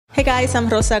guys, I'm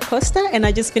Rosa Acosta, and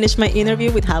I just finished my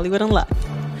interview with Hollywood Unlocked.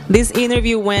 This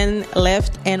interview went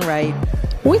left and right.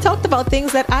 We talked about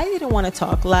things that I didn't want to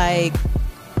talk, like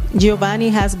Giovanni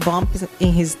has bumps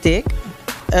in his dick.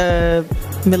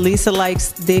 Melissa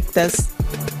likes dick that's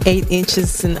 8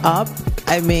 inches and up.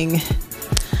 I mean,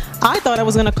 I thought I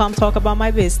was going to come talk about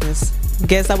my business.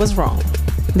 Guess I was wrong.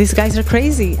 These guys are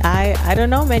crazy. I don't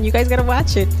know, man. You guys got to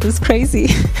watch it. It's crazy.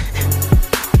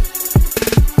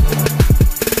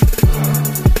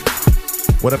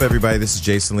 What up, everybody? This is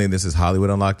Jason Lee, and this is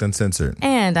Hollywood Unlocked Uncensored.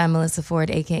 And I'm Melissa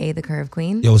Ford, a.k.a. the Curve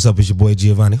Queen. Yo, what's up? It's your boy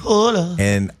Giovanni. Hola.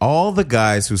 And all the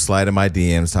guys who slide in my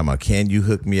DMs talking about, can you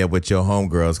hook me up with your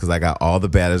homegirls? Because I got all the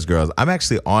baddest girls. I'm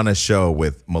actually on a show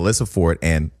with Melissa Ford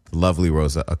and lovely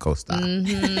Rosa Acosta.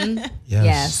 Mm-hmm.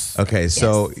 Yes. Okay,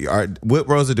 so what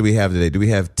Rosa do we have today? Do we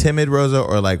have timid Rosa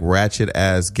or like ratchet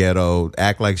ass ghetto,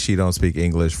 act like she don't speak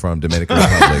English from Dominican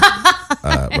Republic?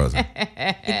 Rosa.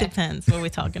 It depends what we're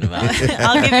talking about.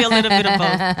 I'll give you a little bit of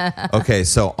both. Okay,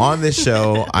 so on this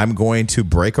show, I'm going to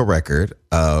break a record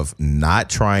of not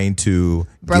trying to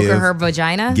her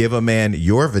vagina? give a man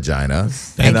your vagina.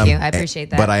 Thank you. I appreciate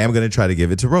that. But I am going to try to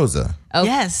give it to Rosa. Okay.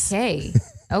 Yes.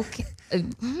 Okay.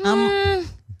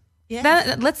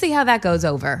 Yeah. Let's see how that goes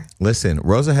over. Listen,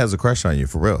 Rosa has a crush on you,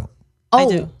 for real.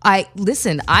 Oh,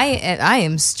 listen. I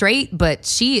am straight, but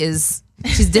she's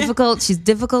difficult. She's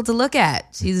difficult to look at.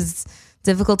 She's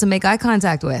difficult to make eye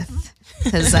contact with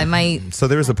because I might. So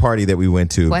there was a party that we went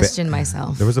to. Question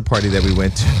myself. There was a party that we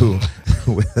went to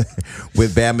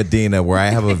with Bam Medina where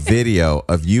I have a video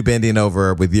of you bending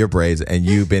over with your braids and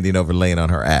you bending over laying on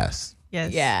her ass.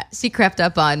 Yes. Yeah, she crept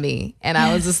up on me, and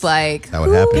I was just like, That what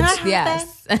happens? Can I have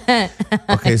yes. that?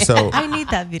 Okay, so I need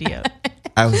that video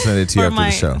I will send it to you after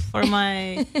the show. for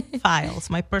my files,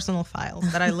 my personal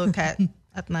files that I look at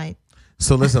night.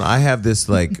 So listen, I have this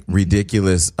like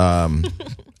ridiculous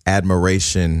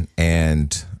admiration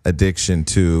and addiction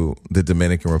to the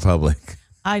Dominican Republic.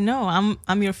 I know.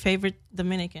 I'm your favorite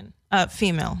Dominican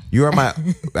female. You are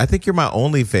I think you're my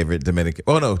only favorite Dominican.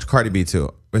 Oh no, Cardi B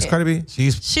too. Is Cardi B?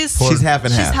 She's half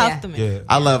and half. She's half Dominican. Yeah.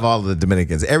 I love all the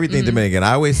Dominicans. Everything Dominican.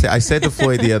 I said to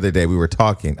Floyd the other day, we were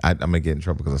talking. I'm going to get in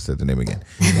trouble because I said the name again.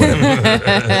 Whatever.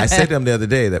 I said to him the other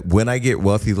day that when I get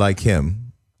wealthy like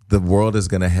him, the world is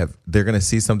going to they're going to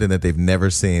see something that they've never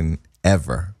seen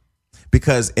ever.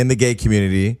 Because in the gay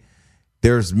community,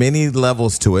 there's many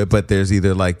levels to it, but there's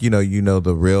either like,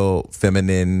 the real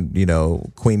feminine,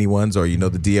 queenie ones, or, the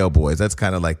DL boys. That's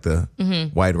kind of like the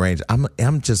wide range.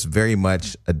 I'm just very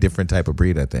much a different type of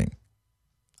breed, I think.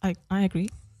 I agree.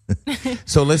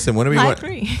 So listen, when are we I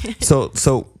agree.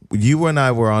 So you and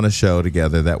I were on a show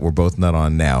together that we're both not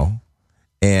on now,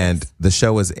 and the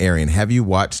show is airing. Do you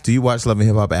watch Love and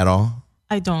Hip Hop at all?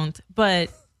 I don't,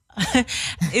 but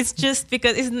it's just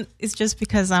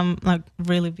because I'm like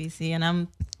really busy and I'm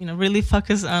really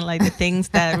focused on like the things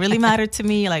that really matter to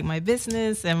me, like my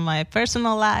business and my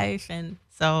personal life, and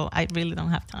so I really don't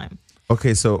have time.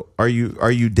 Okay, so are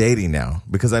you dating now?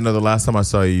 Because I know the last time I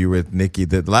saw you were with Nikki.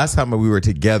 The last time we were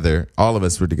together, all of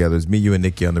us were together. It was me, you, and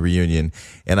Nikki on the reunion,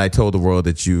 and I told the world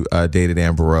that you dated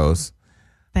Amber Rose.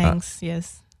 Thanks.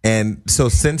 Yes. And so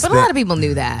since But a lot of people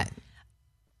knew that.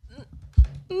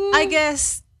 I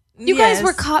guess You guys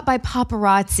were caught by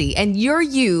paparazzi, and you're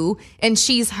you, and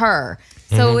she's her.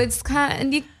 So it's kind of,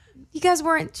 and you guys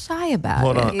weren't shy about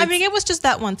Hold it. on. I mean, it was just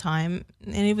that one time,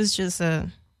 and it was just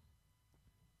a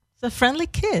friendly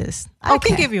kiss. I Okay.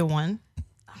 can give you one.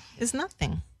 It's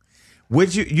nothing.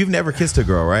 you've never kissed a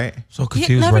girl, right? So You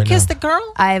confused never right kissed now. a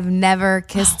girl? I've never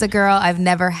kissed a girl. I've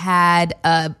never had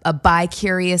a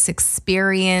bi-curious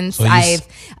experience. So you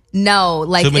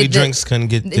too many drinks couldn't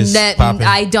get this popping.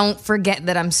 I don't forget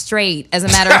that I'm straight. As a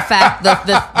matter of fact,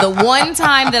 the one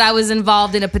time that I was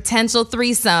involved in a potential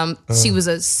threesome, she was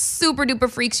a super duper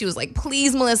freak. She was like,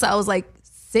 "Please, Melissa." I was like,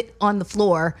 "Sit on the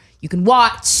floor. You can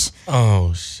watch."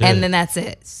 Oh shit! And then that's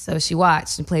it. So she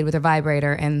watched and played with her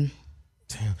vibrator. And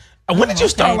When did you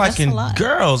start that's a liking lot.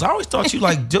 girls? I always thought you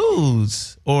like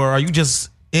dudes, or are you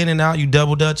just in and out? You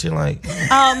double dutching like?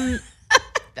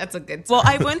 that's a good time. Well,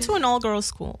 I went to an all-girls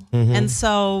school, and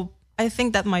so I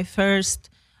think that my first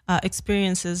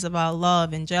experiences about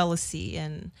love and jealousy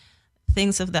and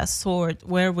things of that sort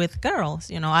were with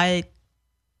girls. I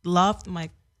loved my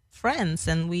friends,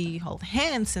 and we hold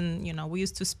hands, and we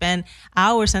used to spend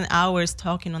hours and hours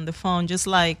talking on the phone, just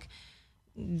like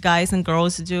guys and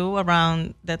girls do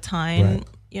around that time.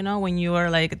 Right. When you are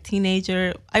like a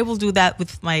teenager, I will do that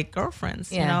with my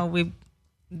girlfriends. Yeah.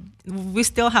 We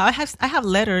still have I have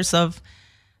letters of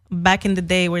back in the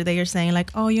day where they are saying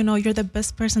like, "Oh, you're the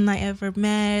best person I ever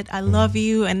met. I love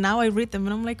you." And now I read them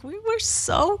and I'm like, we were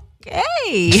so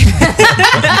Hey.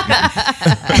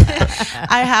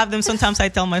 I have them. Sometimes I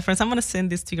tell my friends, I'm going to send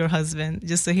this to your husband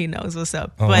just so he knows what's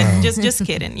up. Oh, but wow. just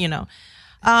kidding, you know.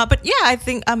 But yeah, I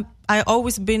think I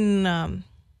always been, I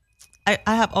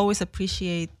have always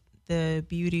appreciated the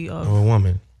beauty of a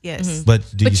woman. Yes. But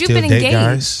do But you you've still been date engaged.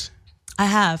 guys? I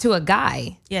have. To a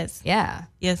guy. Yes. Yeah.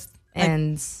 Yes.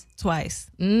 And Twice.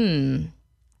 and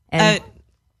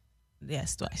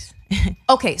Yes, twice.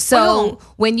 okay, so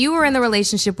when you were in the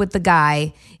relationship with the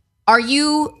guy,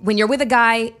 when you're with a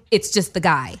guy, it's just the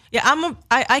guy? Yeah,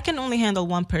 I can only handle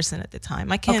one person at the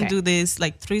time. I can't do this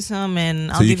like threesome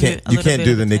and I'll So you give can't you a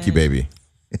do the Nikki baby.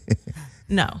 baby.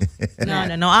 No.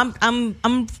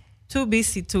 I'm too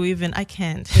busy to even. I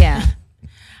can't. Yeah.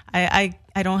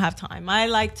 I don't have time. I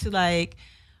like to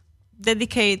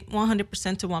dedicate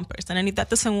 100% to one person, and if that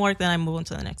doesn't work, then I move on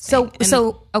to the next thing. And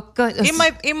go ahead.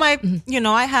 it might you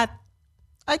know, I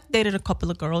dated a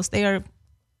couple of girls. They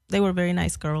were very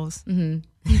nice girls.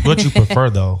 What you prefer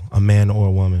though, a man or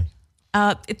a woman?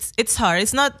 It's hard.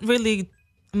 It's not really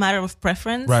a matter of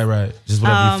preference. Right. Just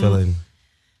whatever you're feeling.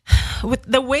 With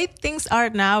the way things are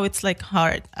now, it's like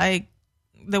hard.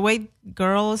 The way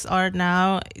girls are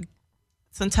now,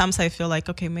 sometimes I feel like,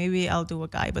 okay, maybe I'll do a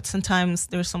guy, but sometimes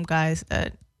there's some guys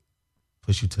that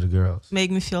Push you to the girls.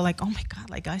 make me feel like, oh my God,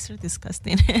 like guys are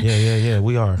disgusting. Yeah,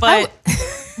 we are. But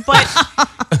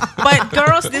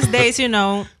girls these days, you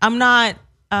know, I'm not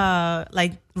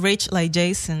like rich like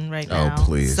Jason right now. Oh,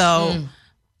 please. So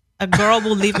a girl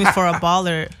will leave me for a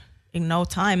baller in no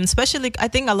time. Especially, I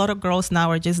think a lot of girls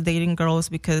now are just dating girls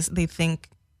because they think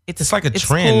it's like a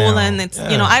trend cool, now. and it's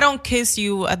you know, I don't kiss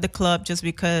you at the club just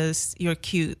because you're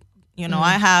cute. You know,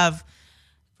 I have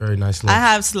Very nice look. I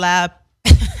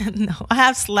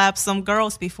have slapped some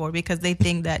girls before because they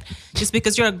think that just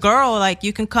because you're a girl, like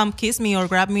you can come kiss me or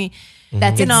grab me.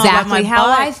 That's you know, about exactly my how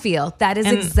butt. I feel. That is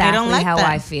And they exactly don't like how that.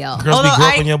 I feel. Girls Although be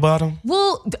groping your bottom?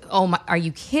 Well, oh my, are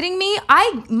you kidding me?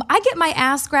 I get my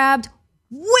ass grabbed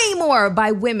way more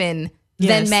by women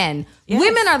than Yes. men. Yes.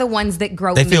 Women are the ones that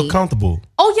grope They me. feel comfortable.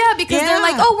 Oh yeah, because they're Yeah.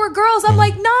 like, oh, we're girls. I'm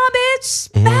like, nah,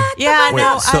 bitch. Back the Yeah, fuck no,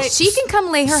 up. I- She can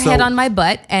come lay her So- head on my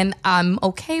butt, and I'm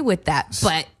okay with that.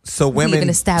 But So we women, even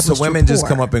established women just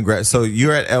rapport. come up and grab. So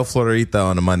you're at El Florida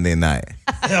on a Monday night,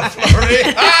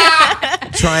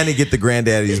 trying to get the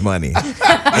granddaddy's money,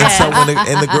 and so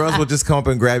the girls will just come up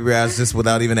and grab your ass just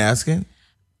without even asking.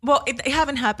 Well, it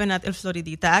haven't happened at El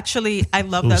Floridita. Actually, I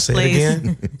love Ooh, that say place. it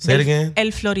again. Say it again. El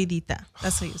Floridita.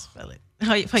 That's how you spell it.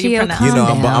 How you Gio, pronounce calm You know,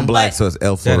 down. I'm black, But- so it's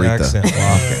El That Florida. accent.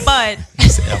 Wow, okay. But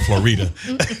It's Florida.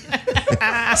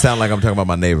 Sound like I'm talking about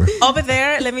my neighbor. over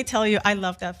there, let me tell you, I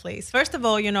love that place. First of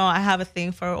all, you know, I have a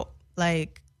thing for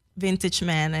like vintage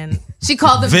men, and She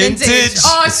called them vintage. Vintage.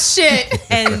 Oh shit.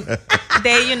 and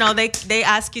they, you know, they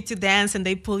ask you to dance and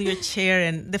they pull your chair.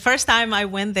 And the first time I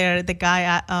went there, the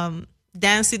guy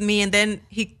danced with me, and then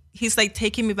he's like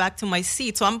taking me back to my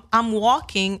seat. So I'm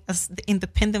walking as the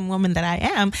independent woman that I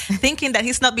am, thinking that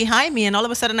he's not behind me, and all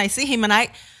of a sudden I see him and I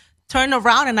turn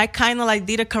around and I kind of like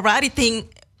did a karate thing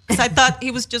because I thought he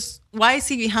was just, why is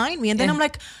he behind me? And then I'm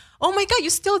like, oh my God, you're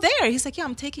still there. He's like, yeah,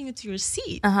 I'm taking you to your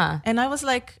seat. And I was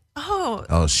like,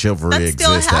 Oh, chivalry That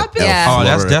still exists at happens? El Yeah. Oh, Florida.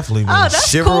 that's definitely me. oh, that's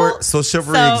Chivalry, cool. so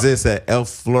chivalry So- exists at El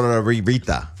Florida.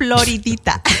 Floridita.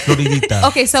 Floridita.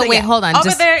 Okay, so wait, yeah, hold on. Over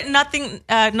Just there,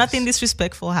 nothing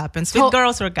disrespectful happens with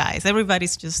girls or guys.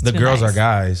 Everybody's just The too girls nice. are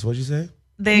guys. What'd you say?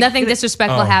 nothing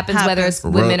disrespectful happens, whether it's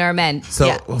happens. women or men. So,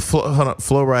 Yeah. hold on,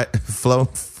 Flow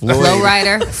Flow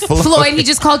Rider. Floyd, he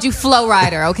just called you Flow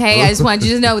Rider, okay? I just wanted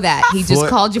you to know that. He just Floyd-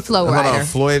 called you Flow Hold Rider. on,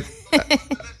 Floyd.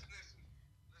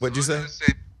 What'd you say?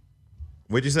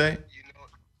 What'd you say?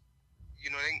 You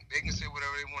know, they can say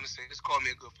whatever they want to say. Just call me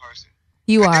a good person.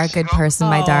 You are a good person,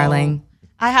 my Oh. darling.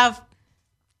 I have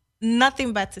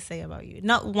nothing bad to say about you.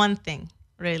 Not one thing,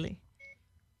 really.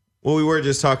 Well, we were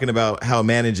just talking about how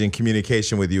managing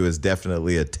communication with you is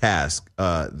definitely a task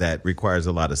that requires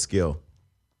a lot of skill.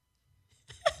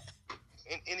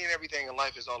 Any and everything in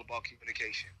life is all about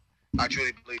communication. I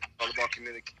truly believe it's all about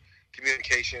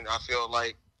communication. I feel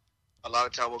like a lot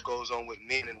of time what goes on with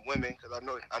men and women, because I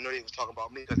know they was talking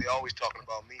about me, because they always talking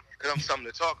about me, because I'm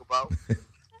something to talk about.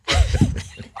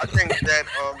 I think that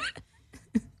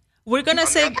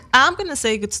I'm gonna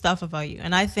say good stuff about you,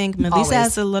 and I think Melissa Always.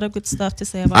 has a lot of good stuff to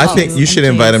say about I you. think you and should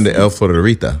invite him James. to El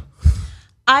Florida.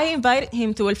 I invited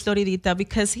him to El Floridita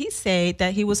because he said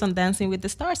that he was on Dancing with the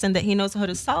Stars and that he knows how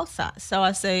to salsa. So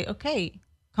I say, okay,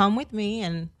 come with me,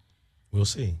 and We'll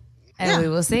see. And we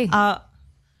will see. I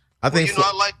think.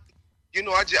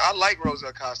 I like Rosa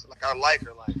Acosta. Like I like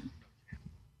her. Like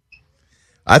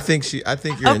I think you're.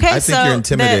 Okay, I think so you're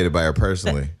intimidated by her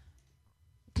personally.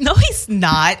 No, he's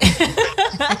not.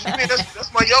 What you mean?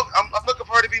 That's my yoga. I'm looking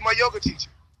for her to be my yoga teacher.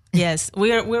 Yes,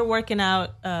 we're working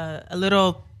out a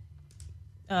little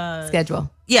Schedule.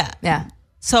 Yeah. Yeah.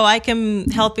 So I can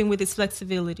help him with his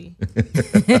flexibility.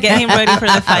 Get him ready for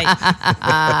the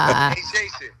fight. Hey,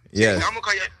 Jason. Yes. Jason, I'm gonna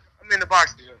call you. I'm in the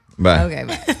box. Dude. Bye. Okay.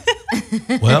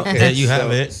 Bye. Well, there you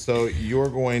have it. So you're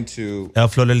going to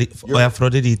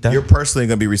Afrodita. you're personally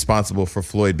going to be responsible for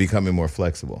Floyd becoming more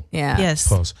flexible. Yeah. Yes.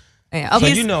 Close. Yeah.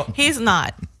 Okay. So you know, He's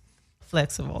not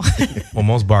flexible. well,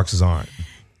 most boxers aren't.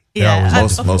 Yeah,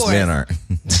 always- of Most course. men aren't.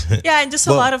 Yeah, and just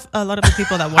a lot of the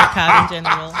people that work out in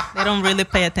general, they don't really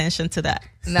pay attention to that.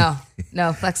 No.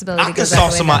 Flexibility I can goes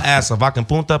out the salsa window. my ass off. I can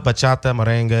punta, bachata,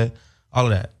 merengue, all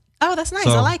of that. Oh, that's nice.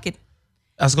 So- I like it.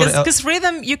 Let's go to Because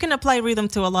rhythm, you can apply rhythm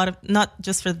to a lot of, not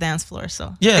just for the dance floor.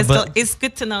 So Yeah, but- it's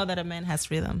good to know that a man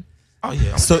has rhythm. oh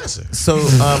yeah, I'm So dancing.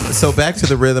 so back to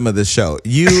the rhythm of the show.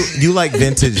 You like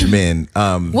vintage men.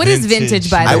 What is vintage,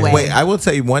 by the way? I will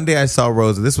tell you. One day I saw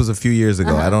Rosa. This was a few years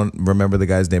ago. I don't remember the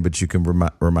guy's name, but you can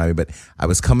remind me. But I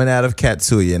was coming out of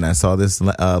Katsuya and I saw this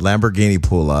Lamborghini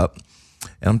pull up,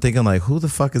 and I'm thinking like, who the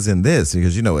fuck is in this?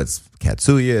 Because it's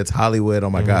Katsuya, it's Hollywood. Oh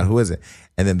my God, who is it?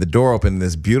 And then the door opened, and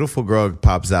this beautiful girl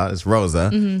pops out. It's Rosa,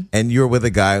 and you're with a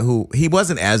guy who he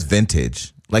wasn't as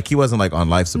vintage. Like he wasn't like on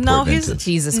life support. No, vintage.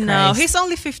 Jesus Christ. No, he's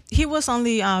only he was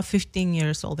only 15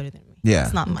 years older than me. Yeah.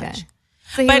 It's not Okay. much.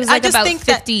 So he But was I like just about think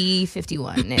that- 50,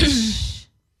 51-ish.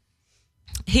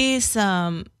 He's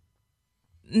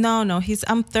he's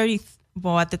I'm 30.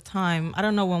 Well, at the time, I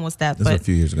don't know when was that, This was but a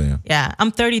few years ago. Yeah, yeah,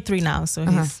 I'm 33 now, so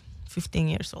he's 15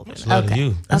 years older. Than me. Love Okay.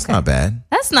 you. that's not bad.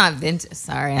 That's not vintage.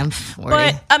 Sorry, I'm 40.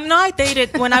 But I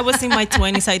dated when I was in my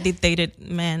 20s. I dated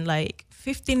men like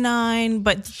 59,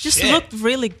 but just Shit. looked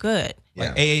really good.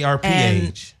 Like AARP And-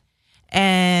 age.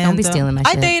 And Don't be stealing my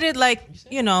I shit. dated like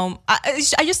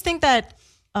I just think that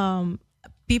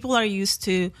people are used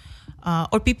to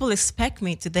or people expect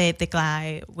me to date the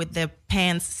guy with the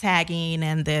pants sagging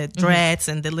and the dreads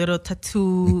and the little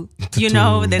tattoo. There's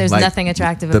Like, nothing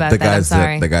attractive The about that. I'm guys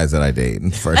sorry. the guys that I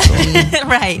date. First of all,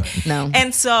 right. No.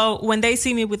 And so when they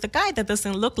see me with a guy that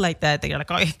doesn't look like that, they're like,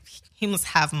 oh, he must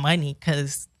have money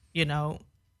because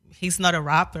he's not a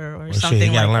rapper or Well, something shit,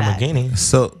 he got like a that. Lamborghini.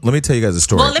 so let me tell you guys a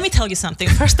story. Well, let me tell you something.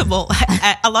 First of all,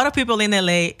 a lot of people in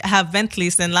LA have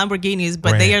Bentleys and Lamborghinis,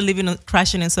 but they Right. are living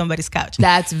crashing in somebody's couch.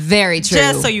 That's very true.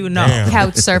 Just so you know. Damn.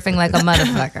 Couch surfing like a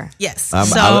motherfucker. Yes. I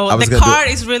So was the gonna car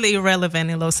is really irrelevant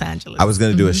in Los Angeles. I was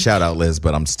going to do a shout out list,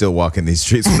 but I'm still walking these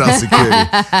streets without security.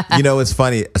 It's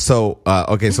funny. So,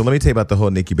 okay, so let me tell you about the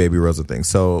whole Nikki Baby Rosa thing.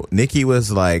 So, Nikki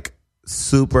was like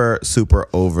super, super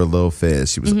over Lil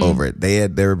Fizz. She was over it. They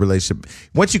had their relationship.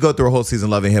 Once you go through a whole season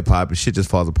loving hip hop, shit just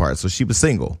falls apart. So, she was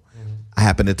single. I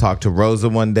happened to talk to Rosa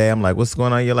one day. I'm like, what's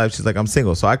going on in your life? She's like, I'm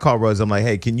single. So I call Rosa. I'm like,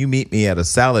 hey, can you meet me at a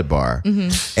salad bar?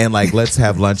 And like, let's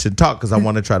have lunch and talk because I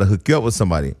want to try to hook you up with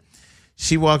somebody.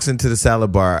 She walks into the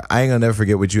salad bar. I ain't gonna never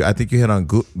forget what I think you had on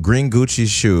green Gucci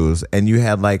shoes, and you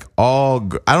had like I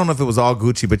don't know if it was all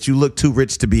Gucci, but you looked too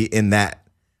rich to be in that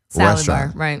Salad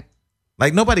restaurant. bar, right?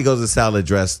 Like nobody goes to salad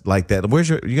dressed like that.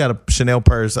 You got a Chanel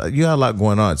purse. You got a lot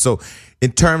going on. So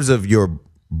in terms of your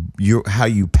how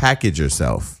you package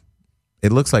yourself,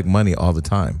 it looks like money all the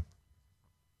time.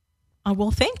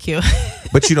 well, thank you.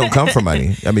 But you don't come for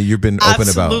money. I mean, you've been open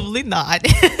about Absolutely not.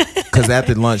 because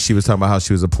after lunch she was talking about how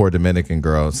she was a poor Dominican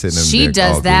girl sitting in She there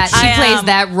does all that. Gucci. She I plays am-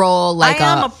 that role like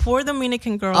I am a poor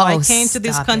Dominican girl. Oh, I came to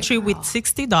this stop country it, with girl.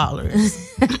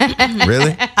 $60.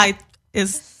 Really?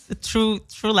 Is the true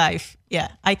life. Yeah,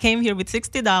 I came here with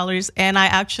 $60, and I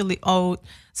actually owed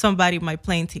somebody my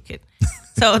plane ticket.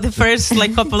 So the first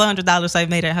couple of $100 I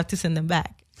made, I have to send them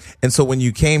back. And so when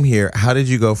you came here, how did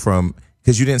you go from,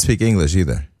 because you didn't speak English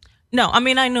either. No, I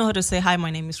mean, I know how to say, hi, my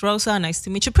name is Rosa. Nice to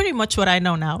meet you. Pretty much what I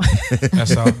know now.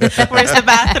 That's all. Where's the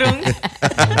bathroom?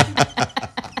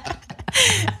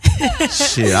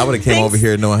 Shit, I would have came over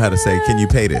here knowing how to say, can you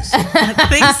pay this?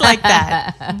 Things like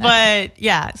that. But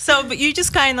yeah, but you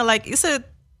just kind of like, it's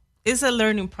a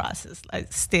learning process.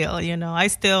 Like still,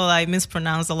 I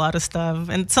mispronounce a lot of stuff.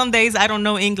 And some days I don't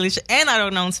know English and I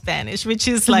don't know Spanish, which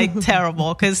is like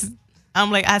terrible because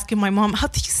I'm like asking my mom, how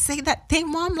do you say that thing,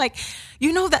 Mom? Like,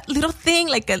 that little thing,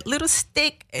 like a little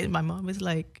stick. And my mom is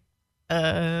like,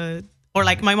 or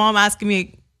like my mom asking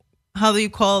me, how do you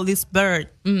call this bird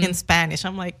in Spanish?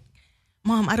 I'm like,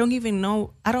 Mom, I don't even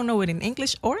know. I don't know it in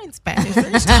English or in Spanish. What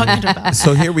are you talking about?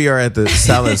 So here we are at the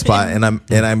salad spot, and I'm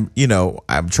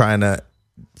I'm trying to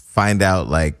find out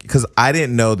because I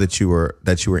didn't know that you were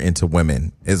into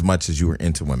women as much as you were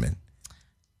into women.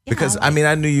 Because I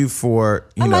knew you for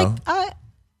I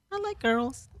like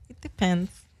girls. It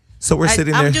depends. So we're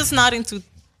sitting there. I'm just not into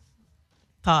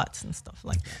thoughts and stuff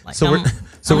like that. Like, So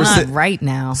we're Not sitting right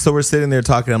now. So we're sitting there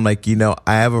talking. I'm like,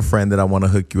 I have a friend that I want to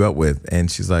hook you up with, and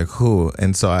she's like, who?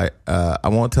 And so I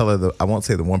won't tell her. I won't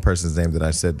say the one person's name that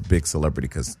I said, the big celebrity,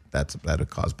 because that'll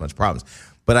cause a bunch of problems.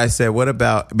 But I said, what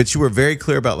about? But you were very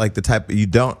clear about like the type.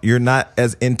 You're not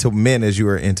as into men as you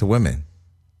are into women.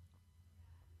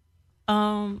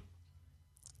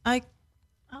 I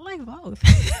like both.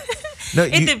 No,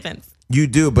 It depends. You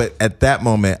do, but at that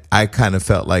moment, I kind of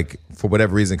felt like, for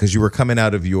whatever reason, because you were coming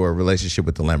out of your relationship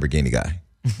with the Lamborghini guy.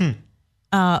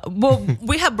 Well,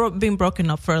 we have been broken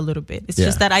up for a little bit. It's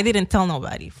just that I didn't tell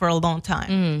nobody for a long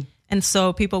time. And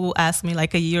so people will ask me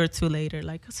like a year or two later,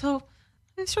 like, so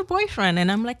who's your boyfriend?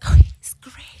 And I'm like, oh, he's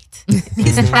great.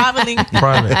 He's traveling.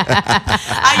 Private.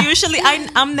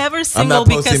 I'm never I'm single not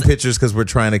posting because, pictures because we're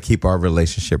trying to keep our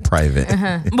relationship private.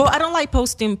 well, I don't like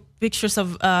posting pictures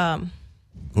of,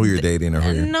 Who you're dating or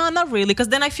who you're... no, not really. Because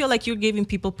then I feel like you're giving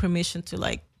people permission to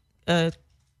like, give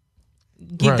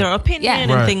Right. their opinion Yeah.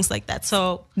 and Right. things like that.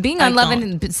 So Being I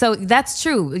unloving, so that's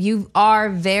true. You are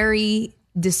very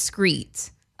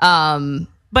discreet.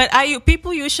 But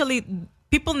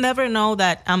people never know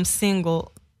that I'm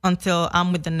single until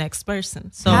I'm with the next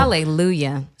person. So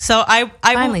Hallelujah. So I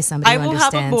Finally will, somebody I who will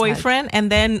have a understands boyfriend,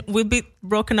 and then we'll be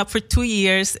broken up for 2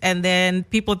 years, and then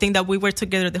people think that we were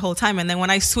together the whole time. And then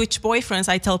when I switch boyfriends,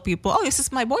 I tell people, "Oh, this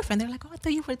is my boyfriend." They're like, "Oh, I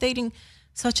thought you were dating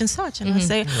such and such," and I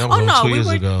say, That "Oh was no, 2 we years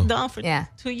were ago. done for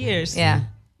 2 years." Yeah.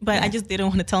 But I just didn't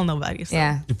want to tell nobody. So.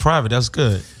 Yeah. You're private. That's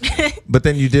good. But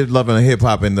then you did Love and Hip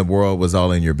Hop, and the world was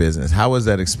all in your business. How was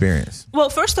that experience? Well,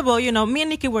 first of all, me and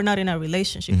Nikki were not in a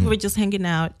relationship. We were just hanging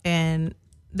out, and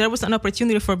there was an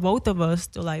opportunity for both of us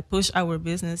to like push our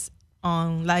business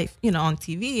on live, on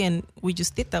TV, and we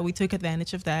just did that. We took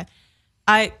advantage of that.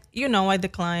 I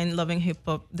declined Loving Hip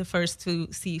Hop the first 2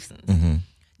 seasons,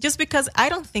 just because I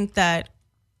don't think that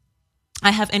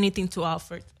I have anything to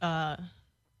offer.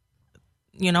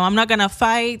 I'm not gonna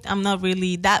fight. I'm not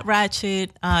really that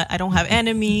ratchet. I don't have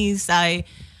enemies. I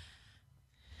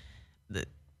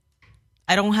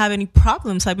don't have any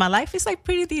problems. Like my life is like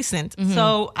pretty decent.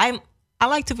 So I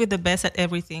like to be the best at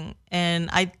everything, and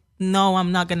I know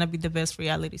I'm not gonna be the best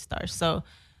reality star. So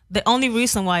the only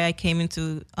reason why I came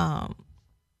into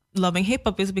Loving Hip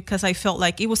Hop is because I felt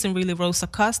like it wasn't really Rosa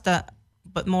Acosta,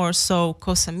 but more so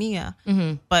Cosa Mia.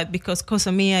 But because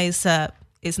Cosa Mia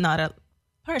is not a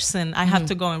person, I have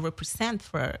to go and represent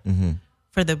for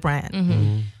the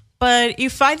brand. But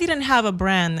if I didn't have a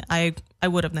brand, I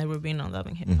would have never been on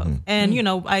Loving Hip Hop. And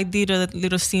I did a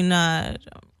little scene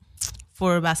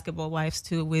for Basketball Wives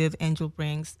too with Angel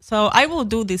Brings. So I will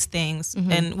do these things,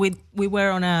 and we were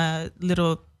on a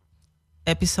little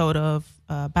episode of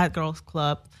Bad Girls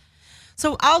Club.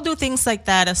 So I'll do things like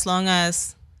that as long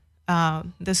as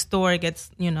the store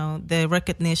gets the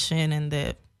recognition and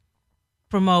the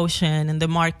promotion and the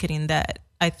marketing that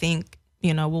I think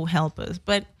will help us.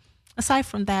 But aside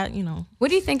from that, What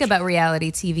do you think about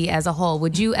reality TV as a whole?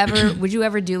 Would you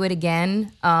ever do it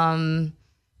again?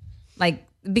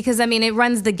 Because it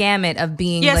runs the gamut of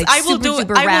being I will super, do it.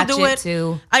 super ratchet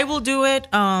to... I will do it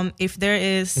if there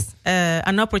is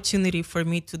an opportunity for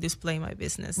me to display my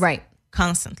business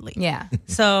constantly. Yeah.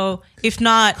 So if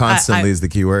not, Constantly is the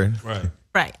key word.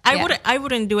 Right. I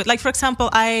wouldn't do it. Like for example,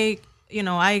 I've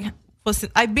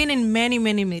been in many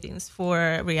meetings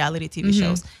for reality TV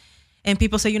shows. And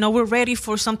people say, we're ready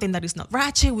for something that is not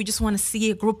ratchet. We just want to see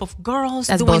a group of girls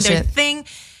doing their thing.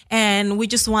 And we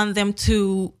just want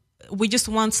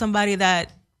somebody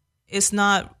that is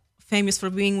not famous for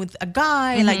being with a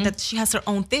guy, like that she has her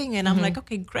own thing. And I'm like,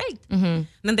 okay, great. And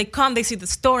then they come, they see the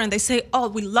store and they say, oh,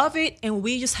 we love it. And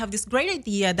we just have this great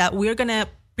idea that we're going to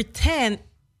pretend,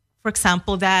 for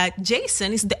example, that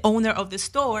Jason is the owner of the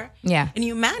store, and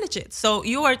you manage it. So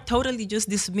you are totally just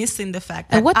dismissing the fact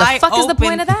that and what the fuck is the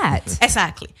point of that?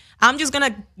 Exactly. I'm just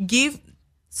gonna give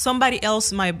somebody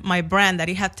else my brand that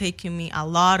it had taken me a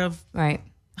lot of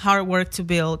hard work to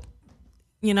build.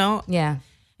 Yeah.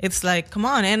 It's like, come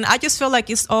on. And I just feel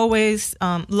like it's always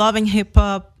Loving Hip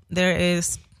Hop. There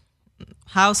is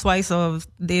housewives of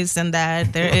this and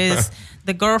that. There is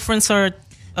the girlfriends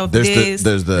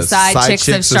There's the side chicks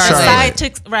of Charlotte. Side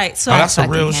chicks, right? So that's a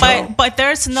real show. but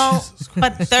there's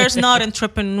not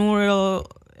entrepreneurial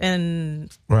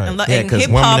and hip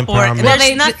hop or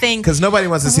there's nothing because nobody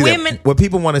wants to see that. What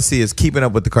people want to see is Keeping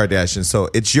Up with the Kardashians. So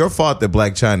it's your fault that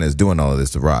Black China is doing all of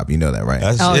this to Rob. You know that, right?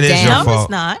 It is your fault.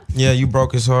 It's not. Yeah, you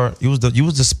broke his heart. You was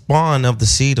the spawn of the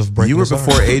seed of breaking. You were his heart.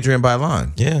 before Adrian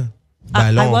Bailon. Yeah.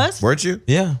 I was. Weren't you?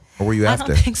 Yeah. Or were you I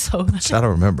after? don't think so. I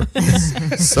don't remember.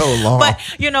 It's so long. But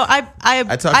I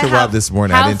talked to Rob this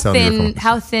morning. I didn't tell him.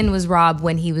 How thin was Rob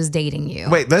when he was dating you?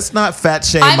 Wait, let's not fat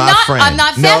shame my friend. I'm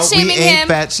not fat shaming we ain't him.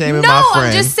 fat shaming my friend.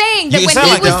 I'm just saying that You when sound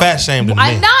he like was you fat shamed him to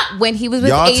I'm me. not when he was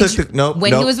with Y'all Adrian. took the,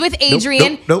 when he was with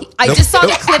Adrian, nope, I just saw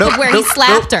the clip of where he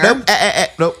slapped her.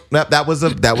 Nope, that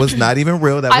was not even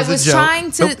real. That was I was a joke.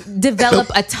 trying to develop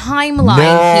a timeline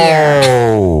here.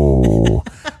 No.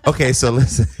 Okay, so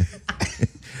listen.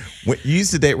 You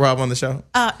used to date Rob on the show?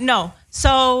 No.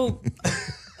 So,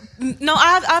 no,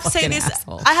 I've said this.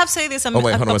 asshole. I have said this. Oh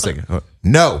wait, hold on one second.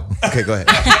 No. Okay, go ahead.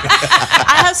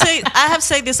 I have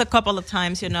said this a couple of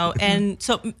times, and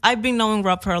so I've been knowing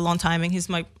Rob for a long time, and he's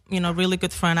my, really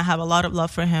good friend. I have a lot of love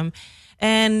for him,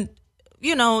 and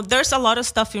there's a lot of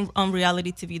stuff on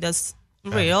reality TV that's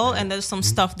real, and there's some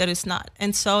stuff that is not,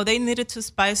 and so they needed to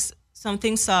spice some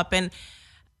things up, and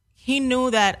he knew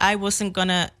that I wasn't going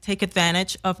to take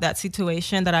advantage of that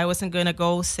situation, that I wasn't going to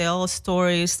go sell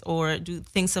stories or do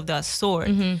things of that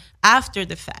sort after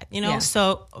the fact, Yeah.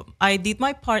 So I did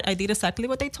my part. I did exactly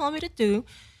what they told me to do,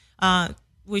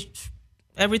 which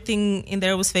everything in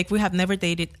there was fake. We have never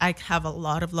dated. I have a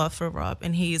lot of love for Rob,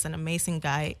 and he is an amazing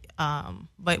guy,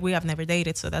 but we have never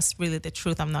dated, so that's really the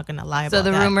truth. I'm not going to lie about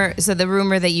that. So the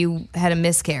rumor that you had a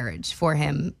miscarriage for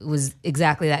him was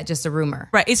exactly that, just a rumor.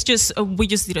 Right. It's just, we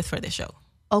just did it for the show.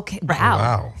 Okay. Wow.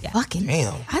 Wow. Yeah. Fucking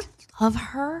Damn. I love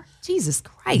her. Jesus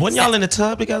Christ. Wasn't y'all in the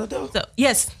tub together though? So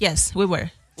yes, we were.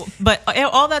 But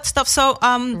all that stuff. So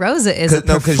Rosa is a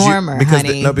performer,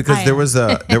 honey. Because there was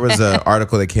a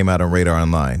article that came out on Radar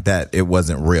Online that it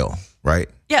wasn't real, right?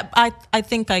 yeah, I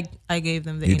think I gave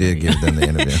them the You interview. did give them the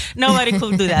interview. Nobody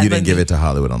could do that. You but didn't give me. it to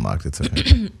Hollywood Unlocked. It's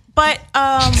okay. But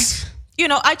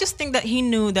I just think that he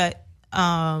knew that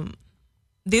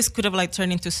this could have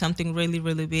turned into something really,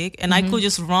 really big, and I could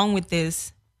just run with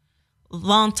this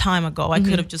long time ago. I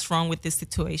could have just run with this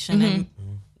situation and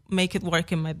make it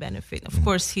work in my benefit. Of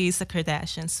course, he's a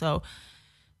Kardashian, so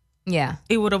Yeah.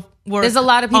 it would have worked. There's a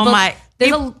lot of people. On my,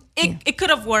 there's it could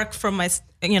have worked for my,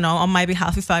 on my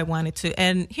behalf if I wanted to,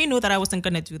 and he knew that I wasn't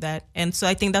gonna do that, and so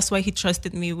I think that's why he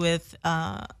trusted me with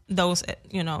those,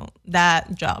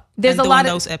 that job. There's and a lot doing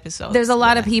of those episodes. There's a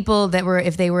lot of people that were,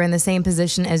 if they were in the same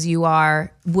position as you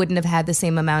are, wouldn't have had the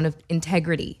same amount of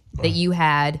integrity that you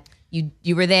had.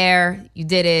 You were there, you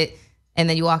did it, and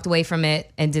then you walked away from it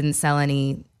and didn't sell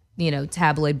any,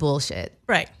 tabloid bullshit.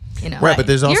 right. Right, but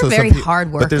there's also you're a very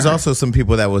hard worker. But there's also some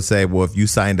people that will say, well, if you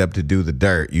signed up to do the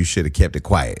dirt, you should have kept it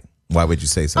quiet. Why would you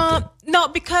say something? No,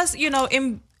 because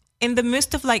in the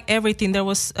midst of everything, there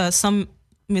was some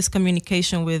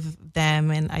miscommunication with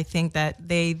them, and I think that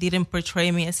they didn't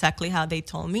portray me exactly how they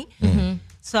told me. Mm-hmm.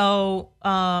 So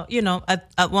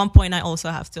at one point, I also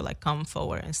have to come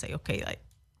forward and say, okay,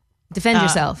 defend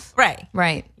yourself.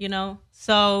 right.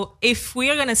 So if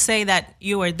we are gonna say that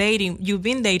you've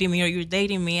been dating me, or you're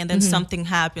dating me, and then something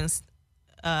happens,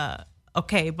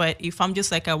 okay. But if I'm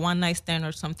just a one night stand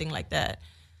or something like that,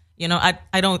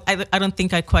 I don't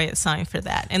think I quite signed for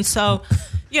that. And so,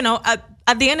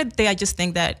 at the end of the day, I just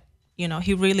think that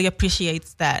he really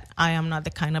appreciates that I am not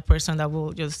the kind of person that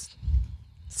will just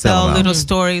sell little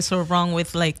stories or wrong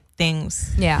with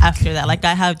things. Yeah. After that,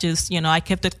 I have just I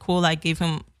kept it cool. I gave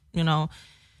him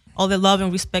all the love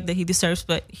and respect that he deserves,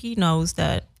 but he knows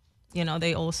that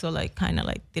they also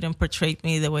didn't portray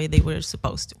me the way they were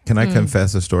supposed to. Can I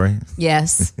confess a story?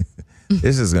 Yes.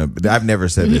 This is I've never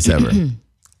said this ever.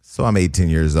 So I'm 18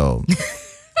 years old.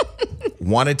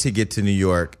 Wanted to get to New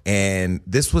York, and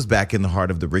this was back in the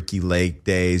heart of the Ricky Lake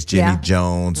days, Jimmy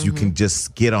Jones. You can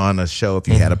just get on a show if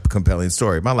you had a compelling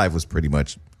story. My life was pretty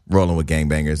much rolling with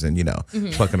gangbangers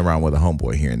and, fucking around with a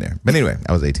homeboy here and there. But anyway,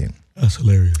 I was 18. That's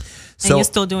hilarious. And you're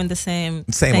still doing the same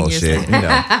old shit,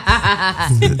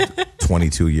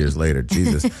 22 years later,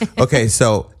 Jesus. Okay,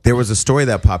 so there was a story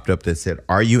that popped up that said,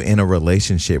 are you in a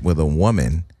relationship with a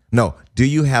woman? No, do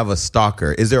you have a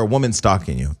stalker? Is there a woman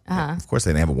stalking you? Of course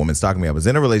I didn't have a woman stalking me. I was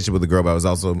in a relationship with a girl, but I was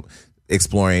also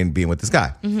exploring being with this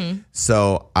guy.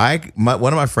 So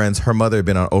one of my friends, her mother had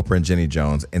been on Oprah and Jenny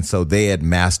Jones, and so they had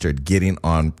mastered getting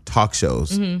on talk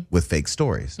shows with fake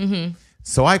stories.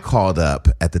 So I called up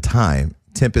at the time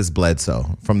Tempest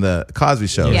Bledsoe from the Cosby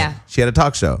Show. Yeah. She had a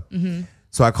talk show.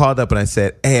 So I called up and I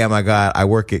said, hey, oh my God, I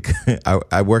work at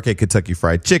Kentucky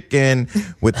Fried Chicken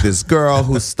with this girl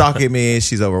who's stalking me.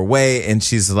 She's overweight and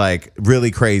she's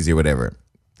really crazy or whatever.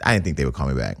 I didn't think they would call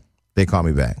me back. They called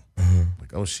me back.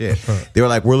 Like, oh shit. They were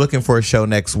like, we're looking for a show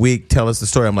next week. Tell us the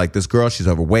story. I'm like, this girl, she's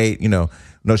overweight, No,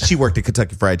 she worked at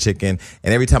Kentucky Fried Chicken,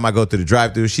 and every time I go through the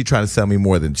drive-thru, she's trying to sell me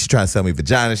more than she's trying to sell me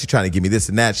vagina. She's trying to give me this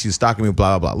and that. She's stalking me,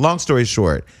 blah blah blah. Long story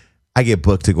short, I get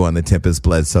booked to go on the Tempest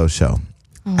Bledsoe show.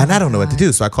 And I don't know what to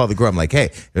do. So I call the girl. I'm like,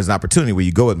 hey, there's an opportunity where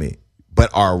you go with me. But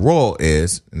our role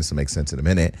is, and this will make sense in a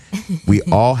minute, we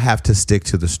all have to stick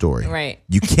to the story. Right.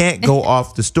 You can't go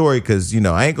off the story because, you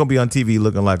know, I ain't going to be on TV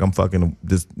looking like I'm fucking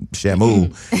this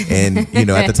Shamu. And, you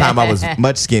know, at the time I was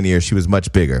much skinnier. She was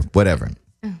much bigger. Whatever.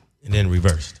 And then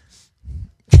reversed.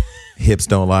 Hips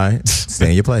don't lie. Stay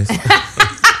in your place.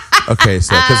 Okay,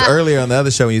 so because earlier on the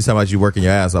other show when you were talking about you working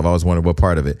your ass off, I was wondering what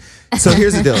part of it. So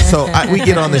here's the deal. So we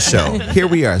get on the show. Here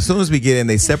we are. As soon as we get in,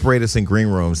 they separate us in green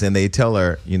rooms and they tell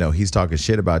her, you know, he's talking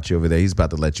shit about you over there. He's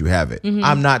about to let you have it.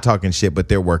 I'm not talking shit, but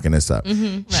they're working us up.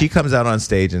 She comes out on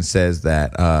stage and says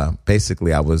that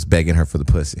basically I was begging her for the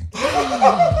pussy.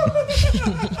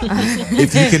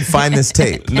 If you can find this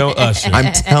tape, No Usher.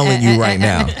 I'm telling you right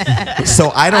now.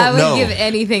 So I don't know. I would give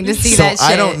anything to see So that shit.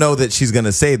 I don't know that she's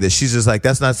gonna say this. She's just like,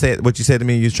 that's not what you said to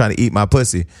me. You was trying to eat my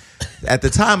pussy. At the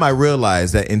time, I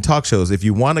realized that in talk shows, if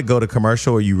you want to go to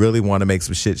commercial or you really want to make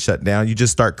some shit shut down, you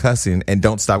just start cussing and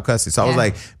don't stop cussing. So I was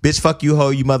like, bitch, fuck you, hoe,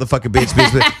 you motherfucking bitch,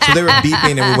 bitch. So they were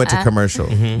beeping and we went to commercial.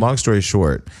 Long story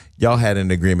short, y'all had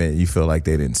an agreement and you feel like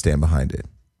they didn't stand behind it.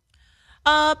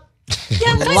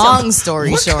 Yeah, kind Long of.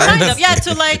 story short. Kind of, yeah,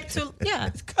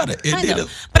 kind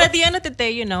of. But at the end of the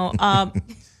day, you know,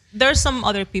 there's some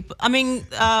other people. I mean,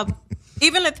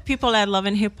 even with people that love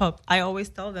in hip hop, I always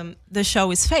tell them the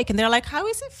show is fake, and they're like, "How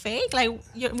is it fake? Like,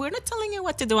 we're not telling you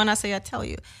what to do." And I say, "I tell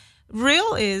you."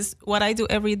 Real is what I do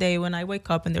every day when I wake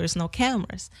up and there's no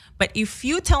cameras. But if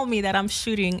you tell me that I'm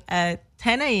shooting at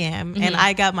 10 a.m. and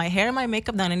I got my hair and my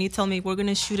makeup done and you tell me we're going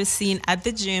to shoot a scene at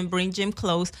the gym, bring gym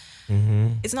clothes,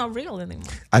 it's not real anymore.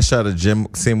 I shot a gym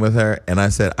scene with her and I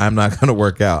said, I'm not going to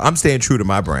work out. I'm staying true to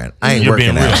my brand. I ain't You're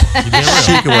working being real. out. You're being real.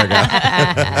 She can work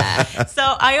out. So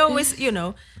I always, you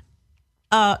know,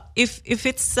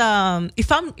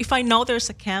 if I know there's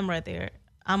a camera there,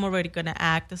 I'm already going to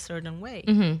act a certain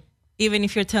way. Even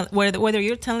if you're whether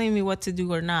you're telling me what to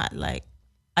do or not, like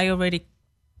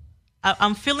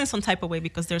I'm feeling some type of way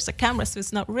because there's a camera, so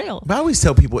it's not real. But I always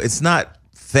tell people it's not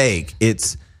fake.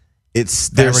 It's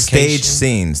they're stage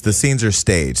scenes. The scenes are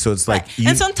staged, so it's like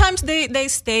and sometimes they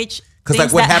stage things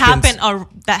like what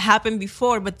that happened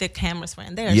before, but the cameras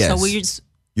weren't there. Yes. So we just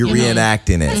you're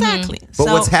reenacting it exactly. But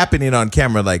what's happening on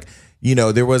camera, like. You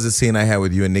know, there was a scene I had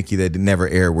with you and Nikki that never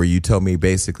aired where you told me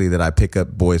basically that I pick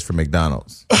up boys from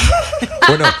McDonald's.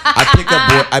 Or no,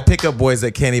 I pick up boys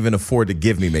that can't even afford to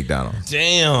give me McDonald's.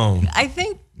 Damn. I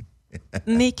think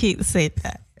Nikki said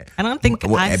that. I don't think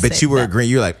I said but you were that. agreeing.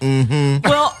 You're like,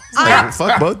 Well,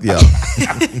 fuck both of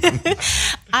y'all.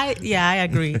 I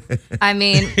agree. I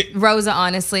mean, Rosa,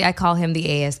 honestly, I call him the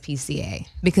ASPCA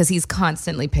because he's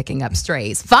constantly picking up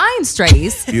strays. Fine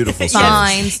strays. Beautiful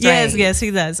Fine strays. Yes, he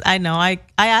does. I know. I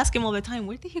ask him all the time,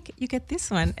 where did you get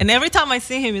this one? And every time I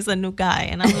see him, he's a new guy.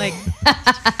 And I'm like,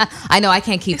 I know, I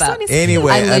can't keep up.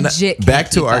 Anyway, I legit can't back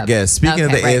to keep our up. guest. Speaking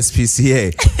of the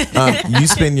ASPCA, you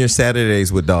spend your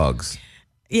Saturdays with dogs.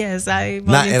 yes, I And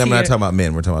I'm not volunteer. talking about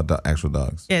men. We're talking about actual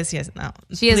dogs. Yes, no.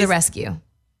 She is a Please. rescue.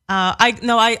 I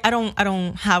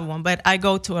don't have one, but I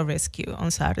go to a rescue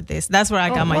on Saturdays. That's where I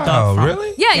got my Wow, dog from.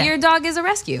 really? Yeah, your dog is a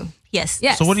rescue. Yes.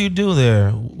 Yes. So what do you do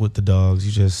there with the dogs?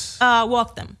 You just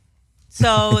Walk them.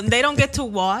 So they don't get to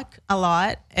walk a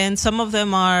lot, and some of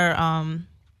them are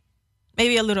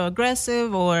maybe a little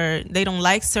aggressive, or they don't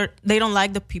like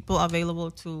the people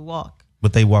available to walk.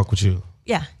 but they walk with you.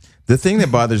 Yeah. The thing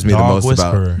that bothers me Dog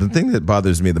whisperer. the thing that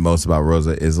bothers me the most about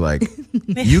Rosa is like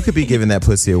you could be giving that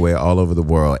pussy away all over the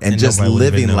world and just nobody would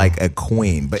even living know. like a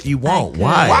queen, but you won't. could.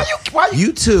 Why? Why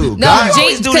You too. No, guys.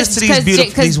 always do this to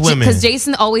these women. Because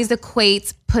Jason always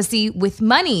equates pussy with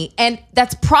money, and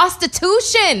that's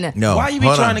prostitution. No. Why you be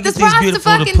hold trying on. to get That's these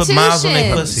beautiful to put miles on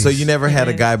their prostitution. pussies? So you never had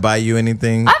a guy buy you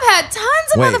anything? I've had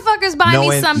tons of Wait, motherfuckers buy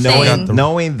me something.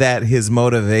 knowing that his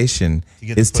motivation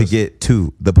get the is to pussy. get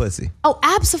to the pussy. Oh,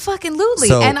 absolutely.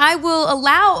 So- And I will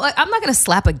allow. I'm not going to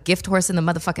slap a gift horse in the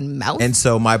motherfucking mouth. And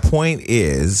so my point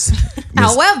is,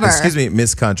 However, excuse me,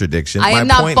 Miss Contradiction. I am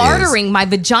my not point bartering my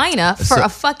vagina for So- a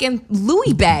fucking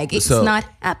Louis bag. It's so- not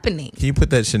happening. Can you put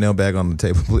that Chanel bag on the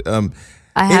table, please?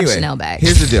 I have Anyway, Chanel bags.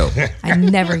 Here's the deal. I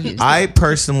never use them. I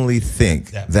personally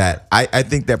think that I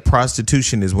think that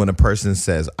prostitution is when a person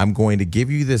says, I'm going to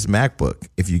give you this MacBook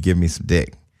if you give me some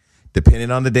dick.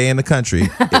 Depending on the day in the country,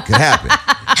 it could happen.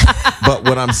 But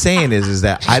what I'm saying is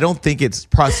that I don't think it's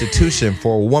prostitution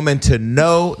for a woman to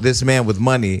know this man with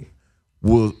money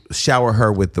will shower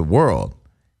her with the world.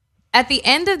 At the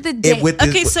end of the day,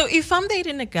 Okay, so if I'm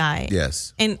dating a guy,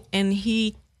 Yes. and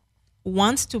he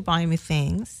wants to buy me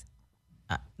things,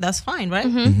 that's fine, right?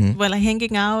 Mm-hmm. Well, like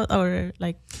hanging out or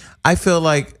like I feel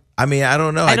like I mean, I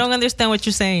don't know. I don't understand what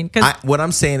you're saying. 'Cause What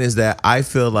I'm saying is that I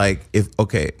feel like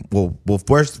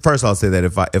first I'll say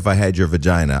that if I had your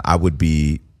vagina, I would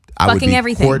be Fucking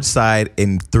everything. courtside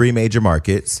in 3 major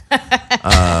markets.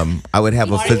 I would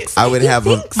have I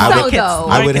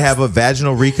would have a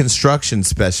vaginal reconstruction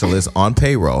specialist on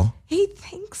payroll. He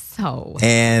thinks so.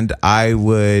 And I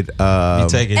would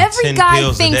taking Every 10 guy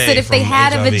pills a thinks day that if they from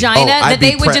had a HIV. vagina, I'd that be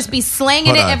they would just be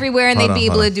slanging it everywhere and they'd be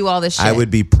able to do all this shit. I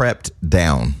would be prepped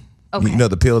down. Okay. You know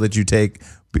the pill that you take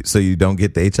so you don't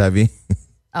get the HIV?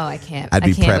 Oh, I can't. I'd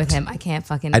be I can't prepped. with him. I can't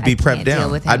fucking. I'd be I can't prepped deal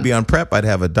down. with him. I'd be on prep. I'd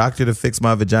have a doctor to fix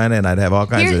my vagina, and I'd have all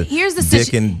kinds of Here's the dick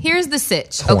sitch. and Here's the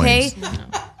sitch. coins.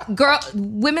 Okay,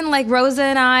 women like Rosa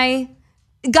and I,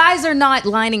 guys are not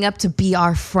lining up to be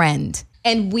our friend,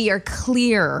 and we are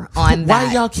clear on that. Why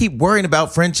do y'all keep worrying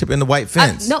about friendship in the white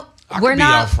fence? No, I we're could be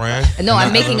not. your friend. No,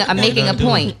 I'm making a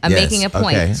point. I'm Yes, making a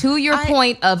point. okay. To your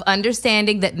point of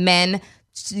understanding that men,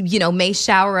 may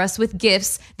shower us with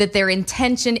gifts, that their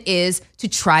intention is to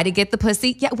try to get the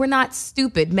pussy. Yeah, we're not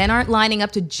stupid. Men aren't lining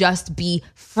up to just be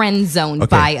friend zoned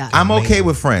by us. I'm okay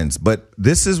with friends, but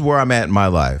this is where I'm at in my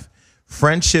life.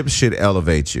 Friendship should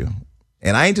elevate you.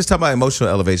 And I ain't just talking about emotional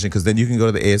elevation, because then you can go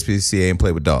to the ASPCA and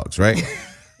play with dogs, right?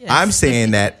 Yes. I'm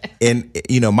saying that in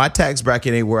my tax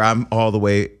bracket ain't where I'm all the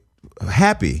way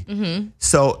happy. Mm-hmm.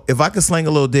 So if I could sling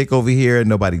a little dick over here and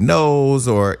nobody knows,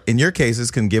 or in your cases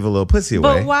can give a little pussy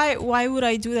away. But why would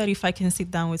I do that if I can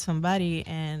sit down with somebody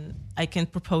and I can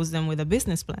propose them with a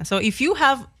business plan? So if you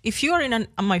are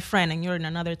my friend and you're in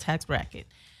another tax bracket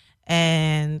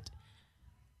and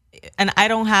I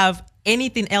don't have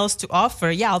anything else to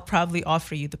offer, I'll probably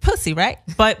offer you the pussy, right?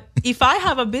 But if I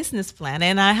have a business plan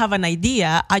and I have an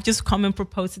idea, I just come and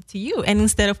propose it to you. And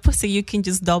instead of pussy, you can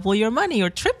just double your money or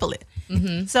triple it.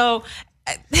 Mm-hmm. So,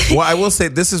 well, I will say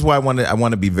this is why I want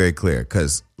to be very clear,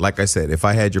 because, like I said, if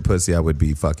I had your pussy, I would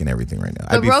be fucking everything right now.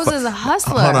 But Rosa's a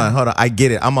hustler. Hold on. I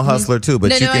get it. I'm a hustler too.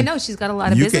 But I know she's got a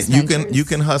lot of business ventures. You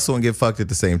can hustle and get fucked at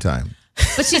the same time.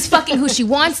 But she's fucking who she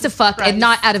wants to fuck and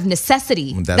not out of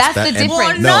necessity. That's the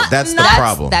difference. That's the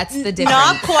problem. That's the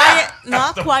difference.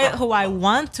 Not quite who I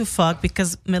want to fuck,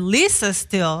 because Melissa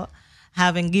still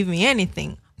haven't given me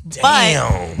anything.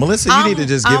 Damn. Melissa, you need to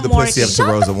just give the pussy up to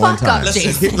Rosa one time.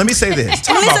 Let me say this.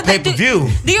 Talk about pay-per-view.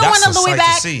 Do you want a Louis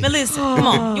back? Melissa, come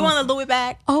on. You want a Louis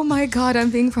back? Oh my God, I'm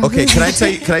being okay, can I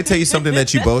tell you something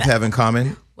that you both have in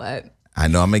common? What? I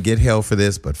know I'm going to get hell for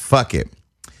this, but fuck it.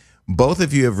 Both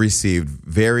of you have received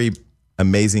very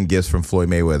amazing gifts from Floyd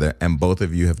Mayweather, and both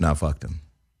of you have not fucked him.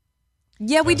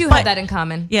 Yeah, we do have that in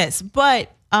common. Yes,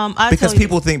 but because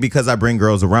people think because I bring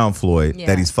girls around Floyd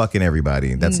that he's fucking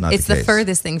everybody. That's not the case. It's the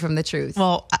furthest thing from the truth.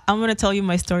 Well, I'm going to tell you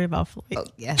my story about Floyd. Oh,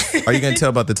 yes. Are you going to tell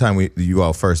about the time you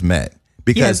all first met?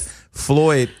 Because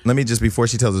Floyd, let me just, before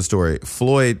she tells the story,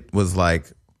 Floyd was like,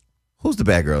 who's the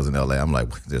bad girls in LA? I'm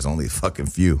like, there's only a fucking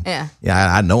few. Yeah.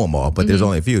 Yeah, I know them all, but there's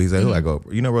only a few. He's like, who? I go,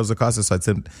 you know Rosa Acosta? So I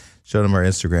showed him her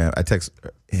Instagram. I text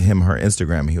him her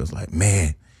Instagram, and he was like,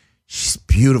 man, she's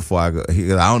beautiful. He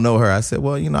goes, I don't know her. I said,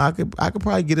 well, I could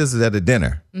probably get us at a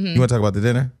dinner. Mm-hmm. You want to talk about the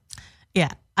dinner? Yeah.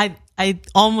 I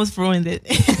almost ruined it.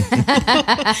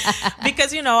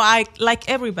 Because, I, like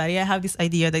everybody, I have this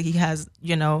idea that he has,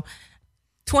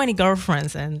 20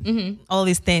 girlfriends and all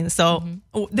these things. So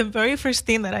the very first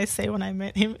thing that I say when I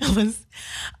met him was,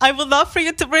 I would love for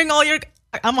you to bring all your,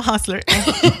 I'm a hustler.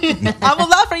 I would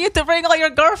love for you to bring all your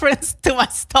girlfriends to my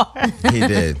store. He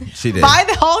did. She did. Buy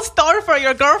the whole store for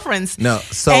your girlfriends. No.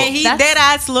 So and he dead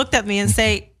ass looked at me and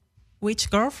say, which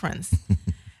girlfriends?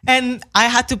 And I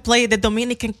had to play the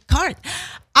Dominican card.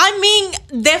 I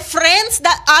mean, the friends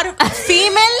that are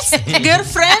females,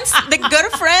 girlfriends, the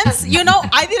girlfriends,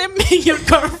 I didn't mean your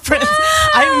girlfriends.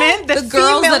 I meant the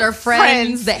girls that are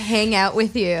friends that hang out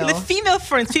with you. The female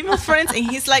friends. And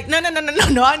he's like, no.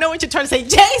 I know what you're trying to say.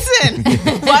 Jason,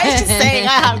 why is she saying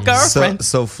I have girlfriends?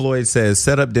 So Floyd says,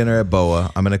 set up dinner at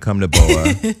Boa. I'm going to come to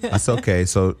Boa. That's okay.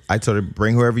 So I told her,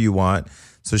 bring whoever you want.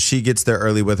 So she gets there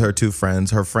early with her 2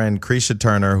 friends. Her friend, Krisha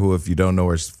Turner, who, if you don't know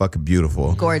her, is fucking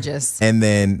beautiful. Gorgeous. And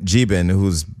then Jibin,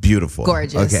 who's beautiful.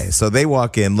 Gorgeous. Okay, so they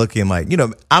walk in looking like,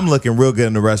 I'm looking real good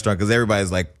in the restaurant because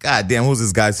everybody's like, God damn, who's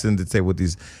this guy sitting at the table with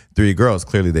these 3 girls?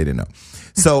 Clearly they didn't know.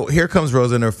 So here comes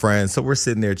Rosa and her friends. So we're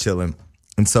sitting there chilling.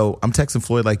 And so I'm texting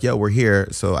Floyd like, yo, we're here.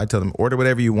 So I tell him, order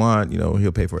whatever you want.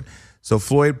 He'll pay for it. So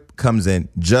Floyd comes in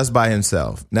just by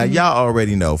himself. Now, y'all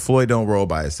already know Floyd don't roll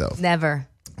by himself. Never.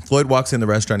 Floyd walks in the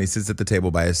restaurant. He sits at the table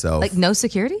by himself. Like no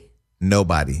security?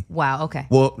 Nobody. Wow, okay.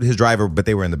 Well, his driver, but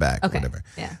they were in the back. Okay. Whatever.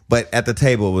 Yeah. But at the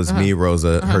table was me,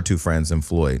 Rosa, her 2 friends, and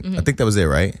Floyd. I think that was it,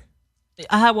 right?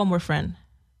 I had one more friend.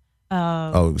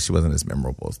 She wasn't as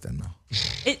memorable as then,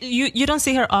 though. You don't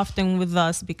see her often with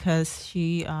us because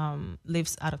she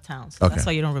lives out of town. So that's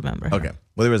why you don't remember her. Okay.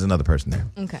 Well, there was another person there.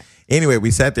 Okay. Anyway,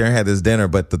 we sat there and had this dinner,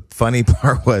 but the funny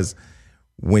part was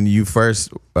when you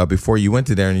first, before you went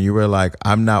to dinner, and you were like,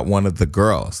 I'm not one of the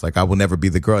girls. Like, I will never be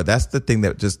the girl. That's the thing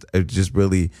that just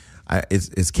really,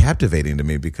 it's captivating to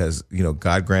me because,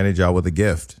 God granted y'all with a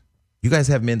gift. You guys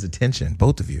have men's attention,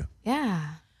 both of you. Yeah.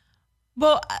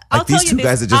 Well, I'll tell these you two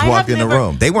guys that just walked in the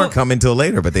room. They weren't coming till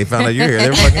later, but they found out you're here. They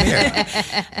were fucking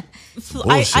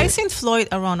here. I seen Floyd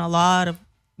around a lot of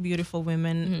beautiful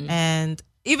women, and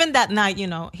even that night,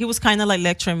 he was kind of like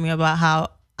lecturing me about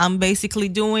how I'm basically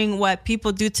doing what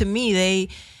people do to me. They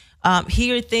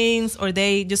hear things, or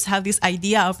they just have this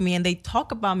idea of me, and they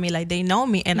talk about me like they know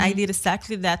me. And I did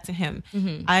exactly that to him.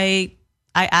 I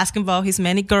asked him about his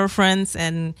many girlfriends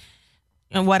and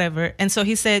whatever, and so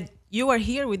he said, "You are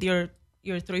here with your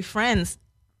 3 friends.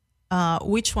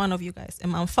 Which one of you guys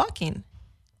am I fucking?"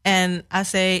 And I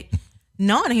say,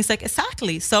 "None." And he's like,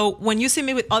 "Exactly. So when you see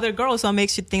me with other girls, what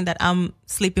makes you think that I'm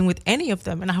sleeping with any of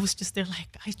them?" And I was just there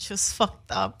like, I just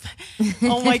fucked up.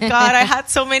 Oh my God. I had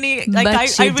so many, like,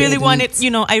 I really wanted,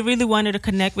 I really wanted to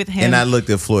connect with him. And I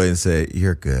looked at Floyd and said,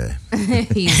 "You're good."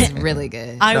 He's really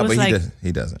good. No, but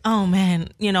he doesn't. Oh man,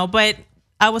 but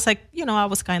I was like, I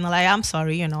was kind of like, I'm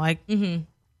sorry, I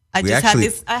had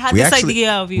this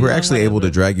idea of you. We were actually able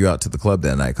to drag you out to the club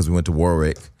that night because we went to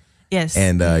Warwick. Yes.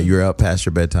 And you were up past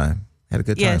your bedtime. Had a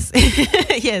good time. Yes.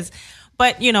 Yes.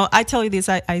 But, I tell you this,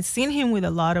 I seen him with a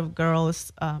lot of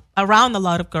girls, around a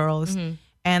lot of girls.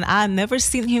 And I've never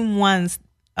seen him once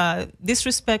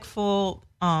disrespectful,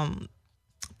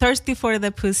 thirsty for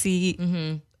the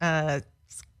pussy,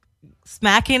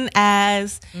 smacking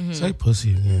ass. Say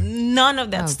pussy again. None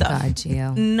of that stuff. God,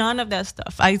 Gio. None of that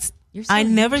stuff. I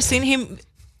never seen him.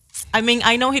 I mean,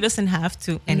 I know he doesn't have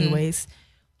to anyways,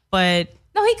 but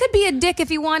no, he could be a dick if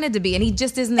he wanted to be, and he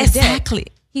just isn't a exactly.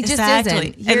 dick. He just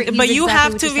isn't. But you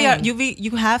have to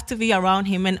you have to be around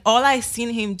him, and all I've seen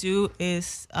him do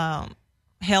is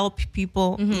help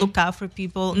people, look out for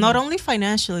people, not only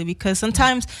financially, because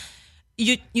sometimes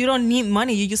you don't need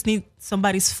money. You just need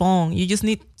somebody's phone. You just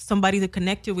need somebody to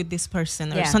connect you with this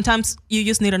person, or sometimes you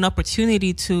just need an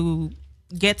opportunity to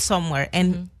get somewhere,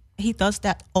 and he does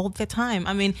that all the time.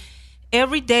 I mean,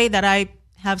 every day that I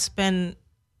have spent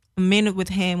a minute with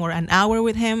him or an hour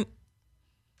with him,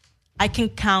 I can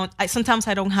count. Sometimes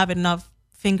I don't have enough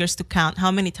fingers to count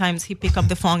how many times he pick up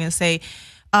the phone and say,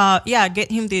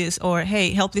 get him this, or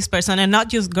hey, help this person. And not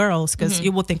just girls, because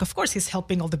you will think, of course, he's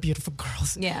helping all the beautiful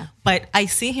girls. Yeah. But I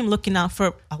see him looking out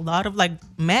for a lot of like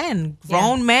men,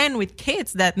 grown men with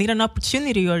kids that need an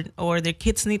opportunity, or their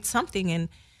kids need something. And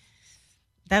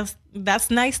that's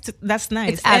nice. That's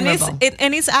nice. It's admirable.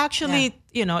 And it's actually,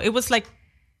 it was like,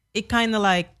 it kind of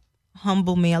like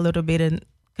humbled me a little bit, and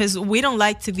because we don't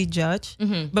like to be judged,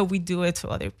 but we do it to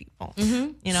other people.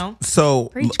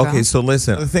 So okay, so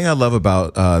listen. The thing I love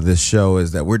about this show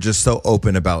is that we're just so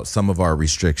open about some of our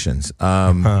restrictions.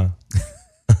 That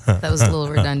was a little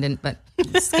redundant, but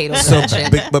skate over that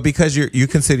shit. But because you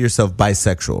consider yourself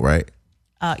bisexual, right?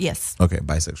 Yes. Okay,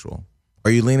 bisexual. Are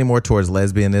you leaning more towards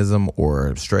lesbianism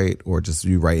or straight, or just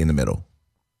you right in the middle?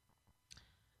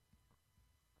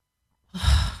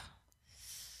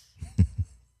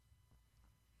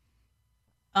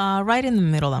 Right in the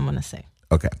middle, I'm gonna say.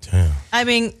 Okay. Damn. I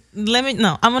mean,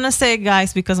 I'm gonna say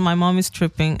guys because my mom is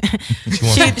tripping.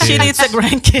 she needs a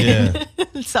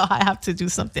grandkid, so I have to do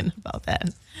something about that.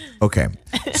 Okay,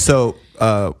 so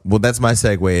that's my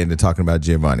segue into talking about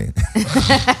Giovanni.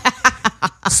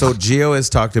 So Gio has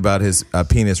talked about his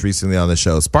penis recently on the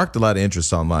show. Sparked a lot of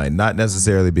interest online, not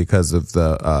necessarily because of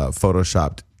the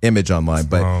photoshopped image online,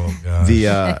 but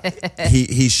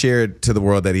he shared to the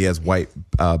world that he has white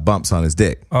bumps on his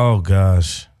dick. Oh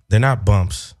gosh, they're not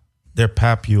bumps, they're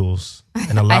papules,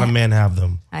 and a lot of men have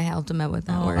them. I helped him out with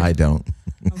that word. I don't.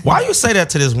 Why you say that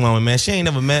to this woman, man? She ain't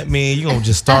never met me. You gonna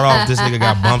just start off, this nigga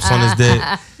got bumps on his dick.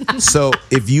 So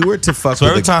if you were to fuck, so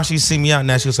every time she see me out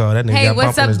now, she'll say, "Oh, that nigga got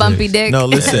what's bump on up, his bumpy dick." dick? No,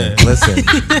 listen.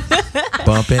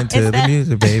 Bump into the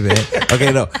music, baby.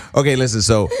 Okay, no. Okay, listen.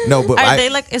 So no, but are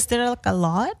they like? Is there like a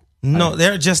lot? No,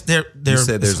 they're You said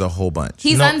there's a whole bunch.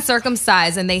 He's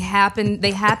uncircumcised, and they happen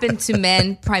to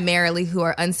men primarily who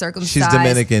are uncircumcised. She's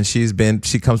Dominican.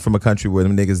 She comes from a country where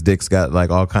them niggas' dicks got like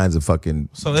all kinds of fucking.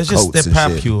 So it's just they're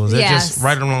papules. They're just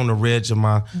right along the ridge of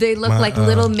my. They look like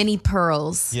little mini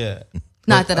pearls. Yeah.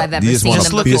 Not that I've ever just seen wanna-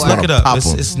 them Look before. it up.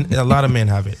 It's a lot of men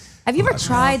have it. Have you ever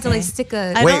tried to like stick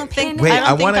a? I don't think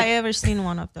I ever seen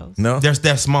one of those. No,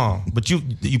 they're small, but you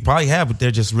probably have, but they're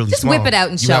just really small. Just whip it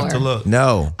out and you show have her. to look.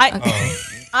 No.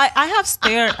 I have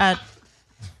stared at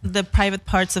the private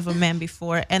parts of a man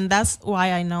before, and that's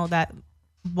why I know that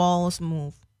balls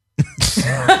move.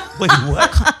 Wait,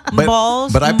 what?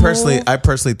 Balls But I move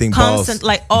personally think constant, balls.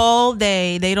 like all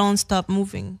day. They don't stop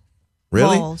moving.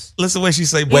 Really? Balls. Listen, when she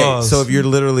say Wait, balls. so if you're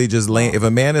literally just laying, if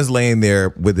a man is laying there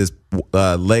with his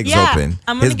legs Yeah, open,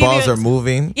 I'm gonna his give you balls a- are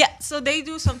moving. Yeah, so they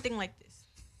do something like this.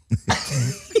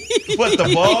 what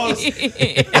the balls?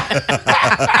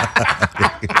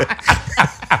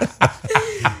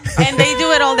 And they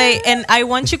do it all day. And I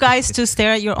want you guys to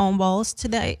stare at your own balls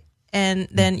today. And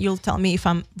then you'll tell me if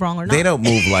I'm wrong or not. They don't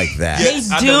move like that. They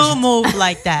I do know. move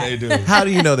like that. They do. How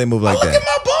do you know they move like Look that? at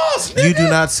my balls. You do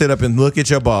not sit up and look at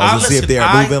your balls and see if they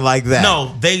are moving like that.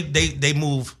 No, they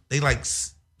move.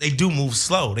 They do move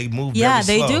slow. They move. Yeah,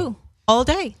 very they slow. do all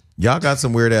day. Y'all got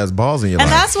some weird ass balls in your And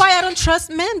life. that's why I don't trust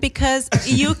men, because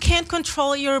you can't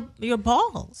control your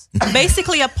balls.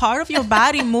 Basically, a part of your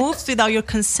body moves without your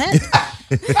consent.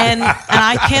 And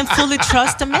I can't fully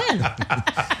trust a man.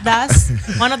 That's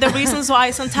one of the reasons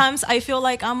why sometimes I feel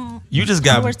like I'm. You just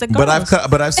got. Where's the girls?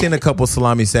 But I've seen a couple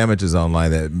salami sandwiches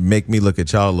online that make me look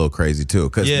at y'all a little crazy too,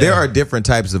 because Yeah. there are different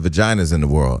types of vaginas in the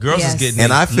world. Girls Yes. is getting.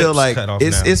 And their I feel lips like cut off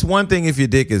it's now. it's one thing if your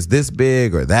dick is this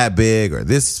big or that big or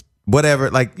this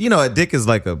whatever. Like, you know, a dick is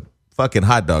like a fucking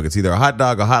hot dog. It's either a hot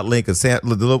dog, a hot link, what's the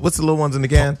little ones in the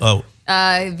can? Oh,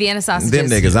 Vienna sausages. Them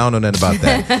niggas, I don't know nothing about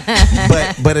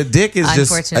that. but a dick is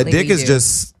just Unfortunately, we do.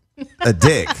 just a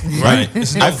dick. right. Like,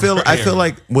 It's no I feel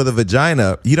like with a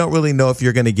vagina, you don't really know if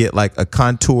you're gonna get like a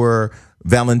contour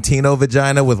Valentino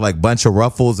vagina with like bunch of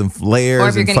ruffles and layers, Or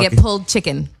if you're and going to get fucking- pulled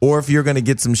chicken. or if you're gonna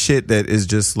get some shit that is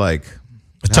just like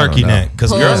a turkey I don't know. neck, because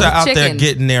Pulled girls are out there chicken.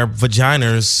 getting their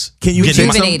vaginas. Can you getting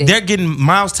take some- Rejuvenated. They're getting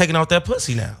miles taken off their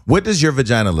pussy now. What does your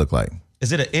vagina look like?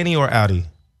 Is it an innie or outie?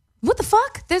 What the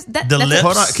fuck? There's that. The that's lips.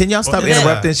 Hold on, can y'all stop Yeah.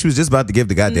 interrupting? She was just about to give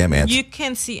the goddamn answer. You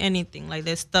can't see anything like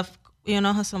this stuff. You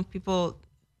know how some people,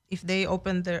 if they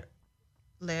open their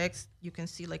legs, you can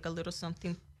see like a little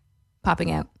something.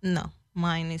 popping out. No,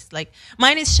 mine is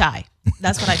shy.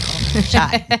 That's what I call it,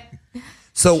 shy.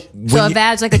 So, So when a you-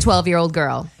 vag like a 12-year-old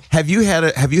girl. have you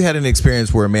had an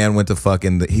experience where a man went to fuck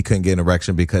and he couldn't get an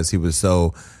erection because he was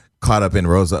so caught up in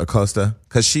Rosa Acosta?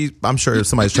 Because I'm sure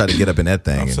somebody's trying to get up in that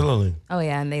thing. and- Absolutely. Oh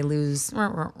yeah, and they lose.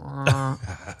 I'm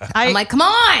I like, come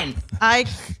on. I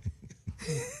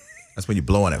that's when you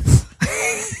blow on it.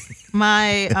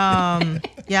 my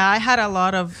I had a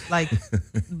lot of like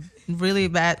really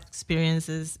bad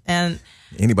experiences, and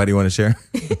Anybody want to share?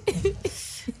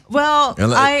 well,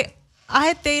 And like-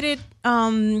 I dated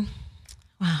wow,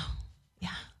 yeah,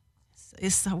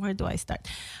 it's where do I start?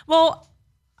 Well,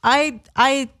 I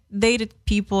dated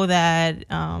people that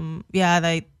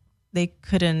they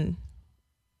couldn't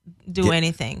do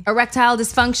anything. Erectile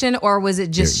dysfunction, or was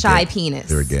it just They're shy gay. penis?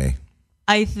 They were gay.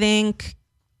 I think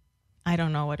I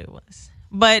don't know what it was.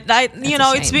 But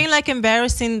it's shame. been like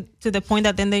embarrassing to the point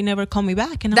that then they never call me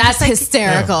back. And I'm That's just like,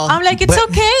 hysterical. I'm like, it's But-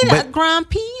 okay, but-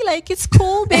 Grumpy. Like, it's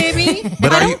cool, baby.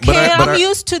 But I are don't you- but care. are- I'm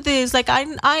used to this. Like,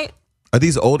 I Are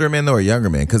these older men though or younger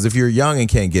men? Because if you're young and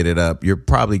can't get it up, you're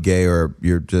probably gay or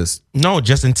you're just No,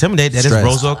 just intimidate. That is Stressed.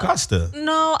 Rosa Acosta.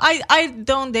 no, I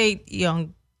don't date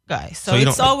young guys. So, So you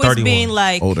it's don't- always 31. been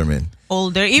like older men.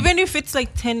 older, even if it's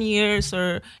like 10 years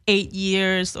or 8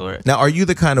 years or Now, are you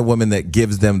the kind of woman that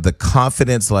gives them the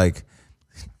confidence, like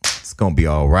it's gonna be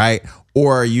all right,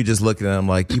 or are you just looking at them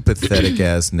like you pathetic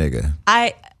ass nigga?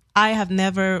 I have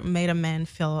never made a man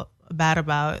feel bad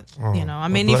about I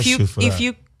mean, bless you for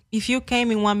that. if you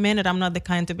came in 1 minute, I'm not the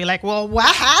kind to be like, well,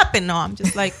 what happened? No, I'm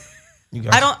just like, You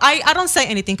got I don't say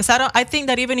anything because I think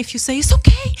that even if you say it's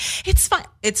okay, it's fine,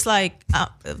 it's like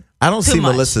I don't too see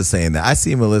much. Melissa saying that. I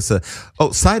see Melissa.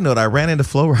 Oh, side note, I ran into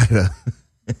Flo Rida.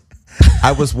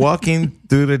 I was walking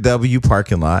through the W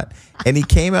parking lot and he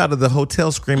came out of the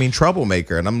hotel screaming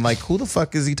troublemaker. And I'm like, who the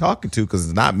fuck is he talking to? Because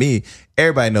it's not me.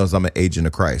 Everybody knows I'm an agent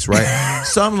of Christ, right?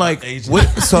 So I'm like, what?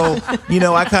 So,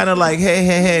 I kind of like,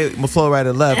 hey, my Flo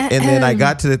Rida left. And then I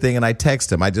got to the thing and I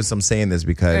text him. I'm saying this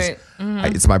because Right.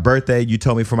 Mm-hmm. it's my birthday. You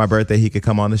told me for my birthday he could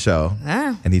come on the show.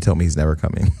 Ah. And he told me he's never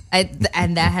coming.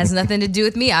 And that has nothing to do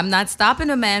with me. I'm not stopping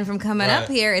a man from coming up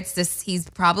here. It's just he's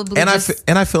probably And just,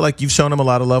 I feel like you've shown him a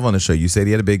lot of love on the show. You said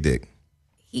he had a big dick.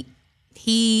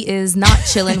 he is not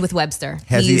chilling with Webster.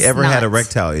 Has He's he ever had not.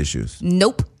 erectile issues?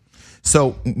 Nope.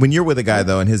 So when you're with a guy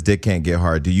though and his dick can't get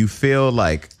hard, do you feel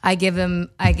like I give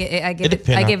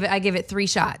it 3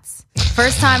 shots.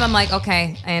 First time I'm like,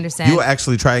 okay, I understand. you will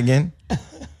actually try again?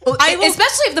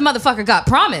 Especially if the motherfucker got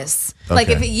promise. Like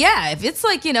Okay. if it's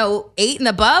like 8 and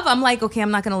above, I'm like, okay,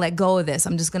 I'm not gonna let go of this.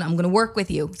 I'm gonna work with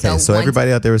you. Okay, so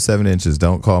everybody out there with 7 inches,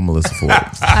 don't call Melissa Ford.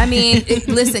 I mean,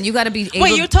 listen, you got to be able.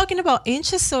 Wait, you're talking about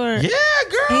inches or Yeah,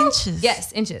 girl. inches?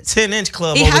 Yes, inches. 10-inch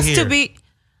club It over has here. to be.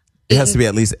 It has to be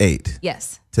at least 8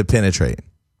 Yes, to penetrate.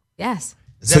 yes.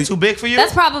 Is that too big for you?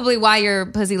 That's probably why your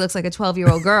pussy looks like a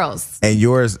 12-year-old girl's. And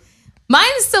yours, Mine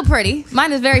is still pretty.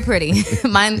 Mine is very pretty.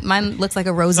 Mine looks like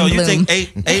a rose so in you bloom.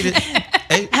 think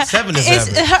 7 is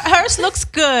It's, average? hers looks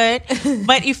good,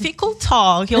 but if he could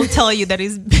talk, he'll tell you that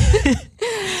it's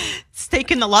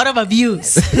taken a lot of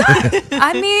abuse.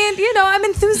 I mean,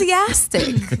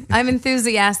 I'm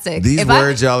enthusiastic. these If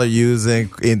words y'all are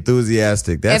using,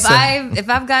 enthusiastic. That's if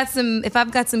I've got some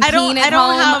I don't at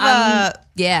don't home, have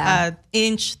yeah. a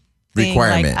inch thing.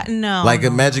 requirement. Like, no, like no.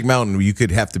 a Magic Mountain, you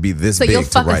could have to be this So you'll big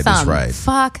to fuck a ride this thumb. ride.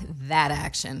 Fuck that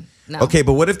action. No. Okay,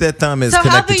 but what if that thumb is So how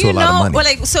connected do to you a lot of know? money? Well,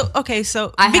 like so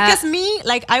I because have- me,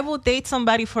 like I will date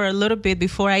somebody for a little bit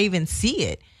before I even see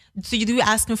it. So you do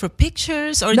ask them for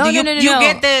pictures, or No, do you no.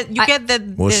 get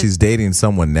the Well, she's dating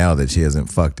someone now that she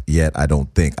hasn't fucked yet. I don't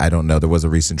know. There was a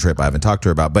recent trip I haven't talked to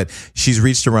her about, but she's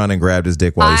reached around and grabbed his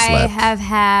dick while he slept.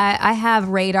 I have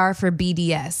radar for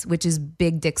BDS, which is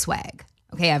big dick swag.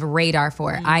 Okay, I have radar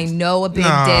for it. I know a big dick.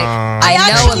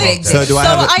 I know a big dick. So do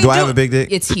I have a big dick?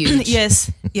 It's huge.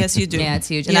 yes, you do. Yeah, it's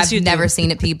huge. And Yes, I've you never do.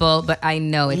 seen it, people, but I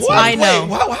know it's What? huge. I know.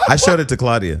 Wait, I showed it to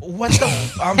Claudia. What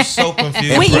the? I'm so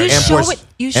confused. Wait, you show Portia, it-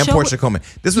 you and show Portia it- Coleman.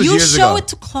 This was You years show ago. it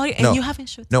to Claudia, and No. you haven't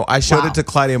showed. No, I showed Wow. it to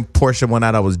Claudia and Portia one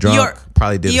night. I was drunk. Your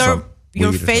Probably did some your weed or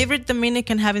something. favorite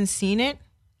Dominican haven't seen it.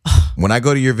 When I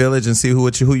go to your village and see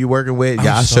who you working with, I'm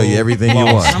yeah, I'll show so you everything you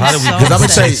lost. want. How did we So get Because I'm gonna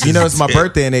upset. tell you, it's my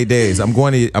birthday in 8 days. I'm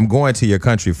going to your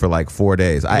country for like 4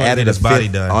 days. I gonna added get a his body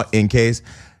fifth done. in case.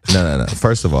 No.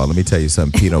 First of all, let me tell you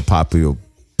something. Pino Papu,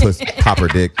 popper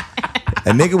dick.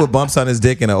 A nigga with bumps on his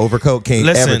dick and an overcoat can't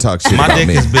Listen, ever talk shit my about dick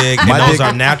me. is big, and those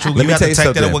are natural. Let You me have tell to you take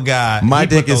that something. with God. My He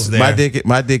dick put is those there.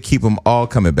 my dick keep them all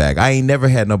coming back. I ain't never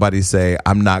had nobody say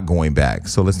I'm not going back.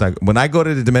 So let's not. When I go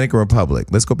to the Dominican Republic,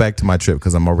 let's go back to my trip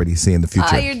because I'm already seeing the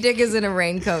future. Your dick is in a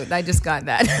raincoat. I just got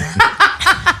that.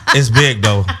 It's big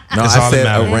though. No, It's I all said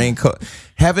that a matters. raincoat.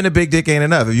 Having a big dick ain't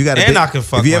enough. If you got a And big, I can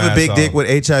fuck if you my have a big ass dick off. with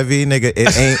HIV, nigga,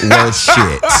 it ain't worth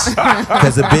shit.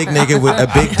 Because a big nigga with a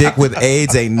big dick with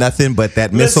AIDS ain't nothing but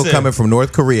that missile Listen, coming from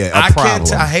North Korea. I Problem.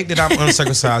 can't. I hate that I'm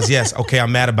uncircumcised. Yes. Okay.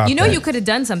 I'm mad about You know, that. you could have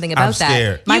done something I'm about that.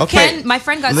 scared. My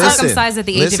friend got circumcised at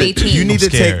the age of listen, 18. You need to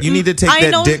scared. take. You need to take I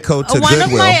that know dick coat to one Goodwill.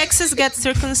 of my exes got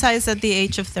circumcised at the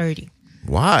age of 30.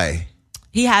 Why?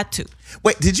 He had to.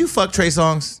 Wait, did you fuck Trey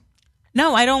Songz?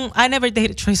 No, I don't. I never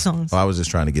dated Trey Songz. Oh, I was just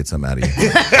trying to get something out of you.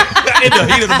 In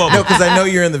the heat of the moment. No, because I know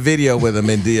you're in the video with him,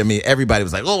 and I mean, everybody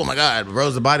was like, "Oh my God,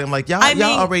 Rosa body." I'm like, y'all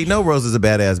already know Rosa's a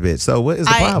badass bitch. So what is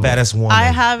the problem? Baddest woman. I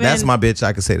haven't. That's my bitch.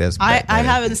 I can say that's. I badass.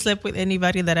 haven't slept with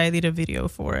anybody that I did a video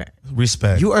for.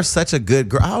 Respect. You are such a good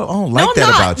girl. I don't like No, I'm that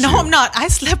not. about you. No, I'm not. I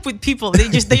slept with people. They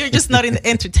are just not in the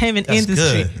entertainment That's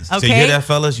industry. good. Okay. So you hear that,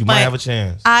 fellas? You might But have a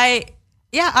chance. I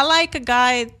like a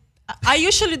guy. I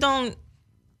usually don't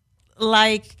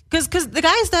like because the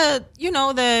guys that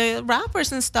the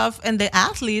rappers and stuff and the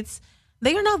athletes,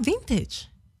 they are not vintage.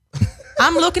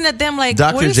 I'm looking at them like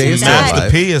Dr. what is J is that? still Master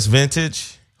alive. P is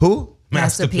vintage. Who?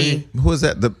 Master P. Who is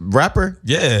that? The rapper?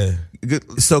 Yeah.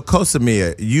 Good. So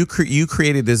Kosamia, you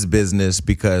created this business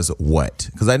because what?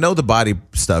 Because I know the body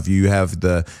stuff. You have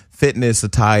the fitness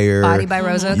attire. Body by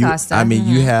Rosa Acosta. I mean,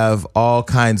 you have all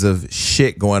kinds of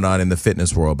shit going on in the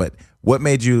fitness world. But what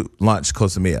made you launch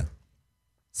Kosamia?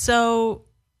 So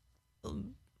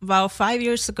about 5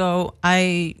 years ago,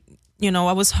 I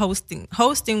was hosting.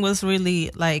 Hosting was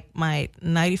really like my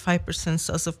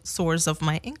 95% source of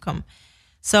my income.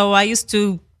 So I used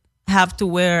to have to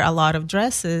wear a lot of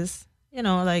dresses,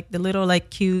 like the little like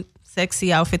cute,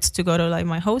 sexy outfits to go to like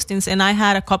my hostings. And I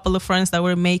had a couple of friends that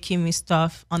were making me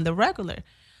stuff on the regular.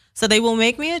 So they will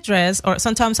make me a dress, or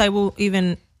sometimes I will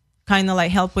even kind of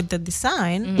like help with the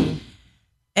design. Mm-hmm.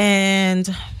 And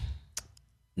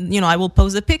I will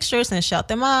post the pictures and shout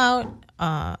them out.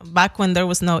 Back when there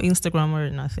was no Instagram or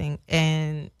nothing,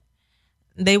 and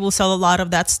they will sell a lot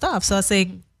of that stuff. So I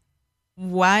say,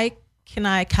 why can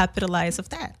I capitalize of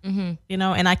that? Mm-hmm.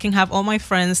 And I can have all my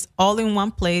friends all in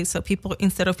one place. So people,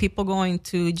 instead of people going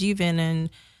to Jiven and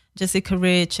Jessica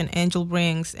Rich and Angel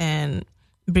Brings and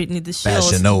Brittany DeShields,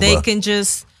 Fashion Nova. they can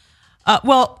just.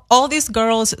 All these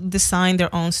girls design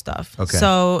their own stuff. Okay.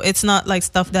 So it's not like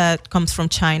stuff that comes from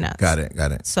China. Got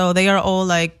it. So they are all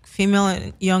like female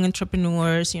and young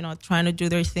entrepreneurs, trying to do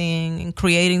their thing and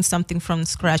creating something from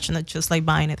scratch, not just like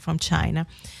buying it from China.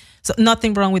 So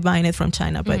nothing wrong with buying it from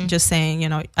China, but just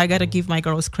saying, I got to give my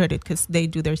girls credit because they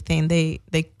do their thing. They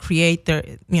create their,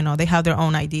 they have their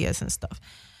own ideas and stuff.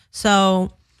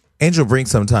 So Angel Brink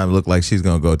sometimes look like she's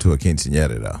going to go to a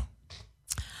quinceañera though.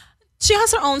 She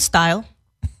has her own style.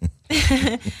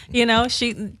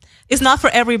 It's not for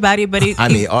everybody, but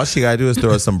all she got to do is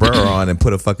throw a sombrero on and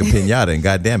put a fucking piñata and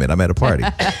goddamn it, I'm at a party.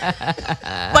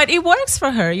 But it works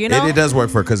for her, It does work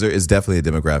for her because there is definitely a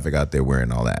demographic out there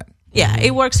wearing all that. Yeah,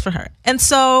 it works for her. And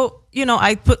so,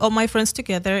 I put all my friends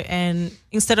together, and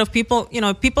instead of people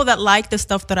that like the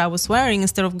stuff that I was wearing,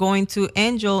 instead of going to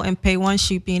Angel and pay one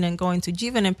shipping and going to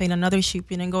Jivan and paying another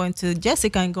shipping and going to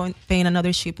Jessica and paying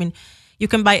another shipping, you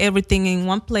can buy everything in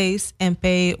one place and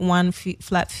pay one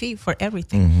flat fee for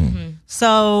everything.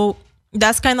 So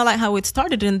that's kind of like how it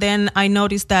started. And then I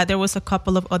noticed that there was a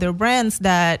couple of other brands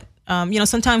that,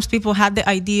 sometimes people had the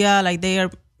idea, like they are,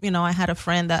 I had a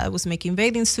friend that was making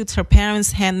bathing suits. Her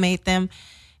parents handmade them.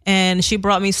 And she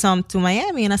brought me some to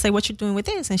Miami. And I said, what you doing with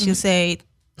this? And she'll say,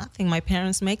 nothing. My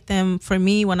parents make them for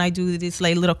me when I do this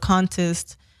like little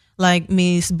contest, like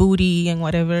Miss Booty and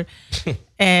whatever.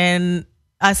 And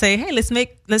I say, hey, let's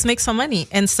make some money.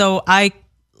 And so I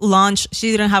launched, she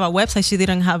didn't have a website. She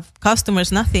didn't have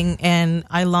customers, nothing. And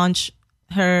I launched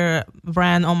her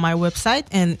brand on my website,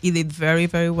 and it did very,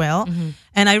 very well.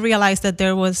 And I realized that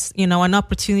there was, an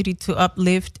opportunity to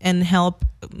uplift and help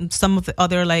some of the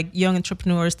other like young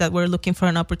entrepreneurs that were looking for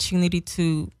an opportunity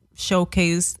to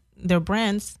showcase their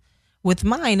brands with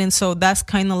mine. And so that's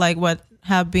kind of like what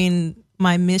have been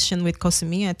my mission with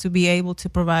Cosimia, to be able to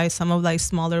provide some of like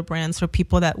smaller brands for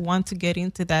people that want to get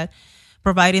into that,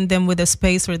 providing them with a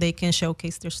space where they can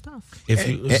showcase their stuff.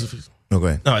 No, go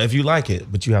ahead. No, if you like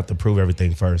it, but you have to prove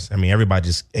everything first. I mean, everybody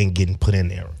just ain't getting put in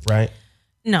there, right?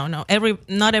 No, not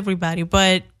everybody.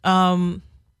 But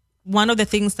one of the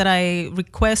things that I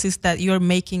request is that you're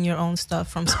making your own stuff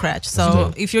from scratch.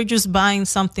 So if you're just buying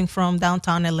something from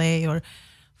downtown LA or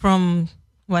from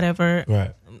whatever,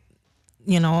 right?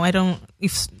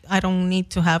 I don't need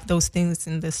to have those things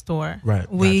in the store.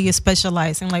 Right. We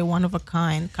specialize in like one of a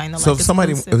kind of. So like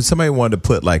if somebody wanted to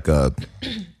put like a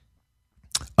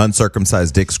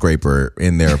uncircumcised dick scraper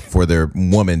in there for their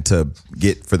woman to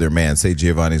get for their man, say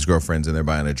Giovanni's girlfriend's and they're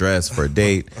buying a dress for a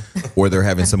date, or they're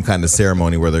having some kind of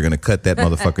ceremony where they're going to cut that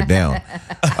motherfucker down.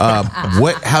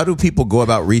 How do people go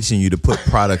about reaching you to put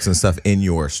products and stuff in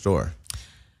your store?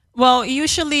 Well,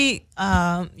 usually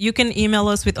you can email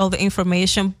us with all the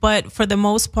information, but for the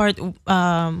most part,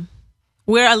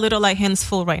 we're a little like hands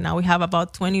full right now. We have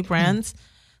about 20 brands.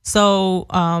 So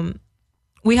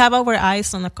we have our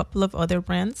eyes on a couple of other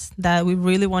brands that we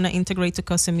really want to integrate to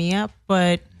Cosimia,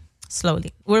 but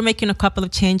slowly. We're making a couple of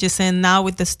changes, and now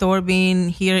with the store being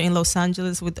here in Los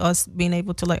Angeles, with us being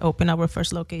able to like open our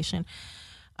first location,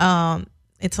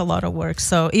 it's a lot of work.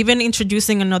 So even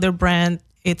introducing another brand,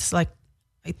 it's like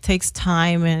it takes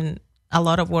time and a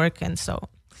lot of work, and so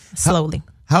slowly.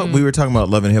 We were talking about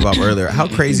Love and Hip Hop earlier. How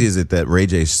crazy is it that Ray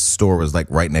J's store was like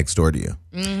right next door to you?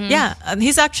 Yeah,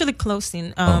 he's actually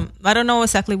closing. I don't know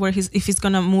exactly where if he's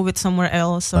gonna move it somewhere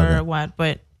else or what,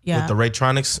 but yeah. With the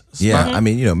Raytronics spot? Yeah, I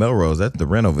mean, Melrose, that's the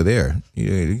rent over there.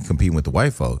 You're competing with the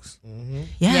white folks.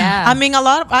 Yeah. I mean,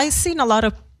 I've seen a lot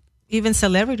of even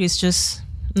celebrities just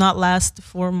not last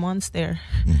 4 months there.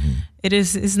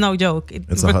 It's no joke.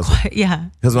 It's a hustle. Yeah.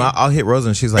 Because when I'll hit Rosa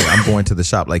and she's like, I'm going to the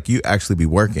shop. Like, you actually be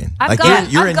working. I've like gone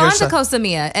you're to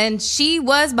Cosimia, and she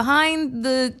was behind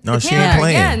the she camera. ain't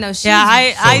playing. Yeah, no, she's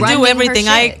I do everything.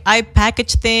 I I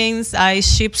package things. I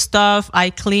ship stuff. I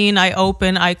clean. I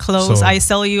open. I close. So- I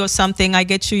sell you something. I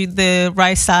get you the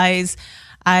right size.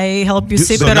 I help you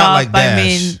zip so it not up. like I Dash.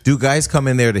 mean, Do guys come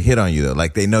in there to hit on you, though?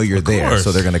 Like, they know you're there, course.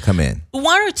 so they're going to come in.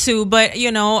 one or two, but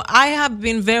I have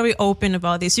been very open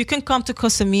about this. You can come to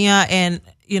Cosimia and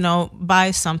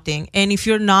buy something, and if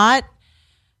you're not,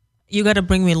 you got to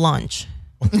bring me lunch.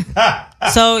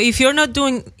 So if you're not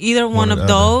doing either one of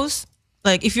those,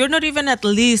 like if you're not even at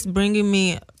least bringing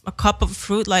me a cup of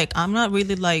fruit, like I'm not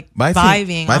really like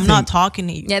vibing. I'm not talking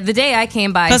to you. Yeah, the day I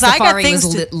came by, 'Cause I got Safari things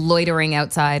was loitering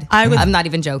outside. I'm not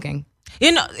even joking.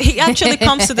 He actually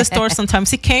comes to the store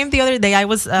sometimes. He came the other day. I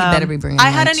was. better be bringing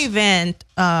I had lunch. an event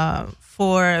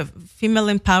for female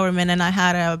empowerment, and I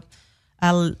had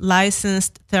a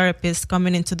licensed therapist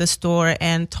coming into the store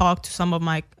and talk to some of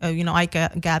my. I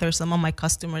gather some of my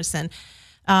customers, and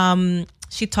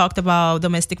she talked about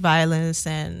domestic violence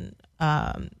and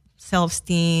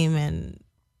self-esteem and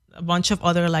a bunch of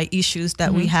other like issues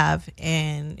that we have,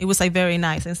 and it was like very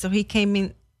nice. And so he came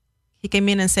in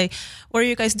and say, what are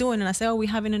you guys doing? And I said, we're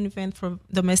having an event for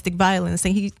domestic violence.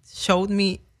 And he showed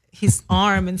me his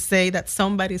arm and say that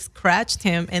somebody scratched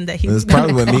him and that he That's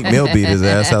probably when Meek Mill beat his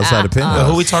ass outside the penthouse.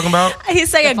 Who we talking about? He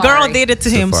say a Safari. girl did it to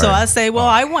him. So Safari. I say, well,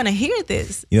 I want to hear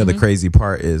this. You know, the crazy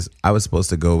part is I was supposed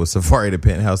to go with Safari to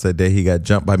penthouse that day. He got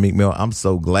jumped by Meek Mill. I'm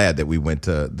so glad that we went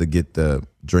to get the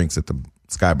drinks at the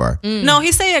Sky Bar. No,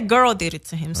 he say a girl did it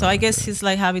to him. So I guess he's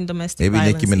like having domestic Maybe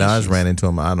violence Nicki Minaj issues. ran into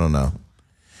him. I don't know.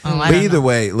 Oh, I But don't either know.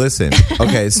 way, listen.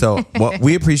 Okay, so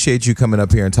we appreciate you coming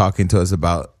up here and talking to us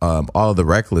about all of the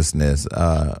recklessness.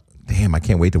 Damn, I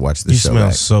can't wait to watch this You show. smell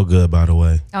back. so good, by the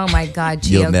way. Oh my God,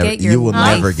 You'll Gio, never- get your you will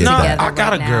life never get No, that. together I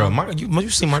got right a girl. now. You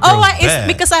see my girl. It's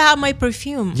because I have my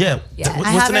perfume. Yeah. Yeah. I What's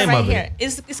have the name it right of here.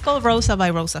 it? It's called Rosa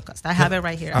by Rosa Acosta. I have it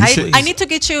right here. I'm sure I need to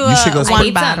get you, You should go spray- one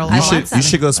some. bottle. I You want some.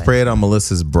 should go spray it on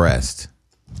Melissa's breast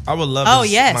I would love. Oh,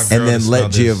 this- yes. my girl and then to let smell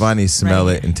this. Giovanni smell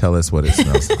Right it and tell us what it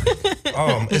smells like.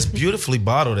 It's beautifully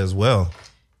bottled as well.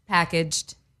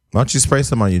 Packaged. Why don't you spray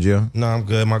some on you, Gio? No, I'm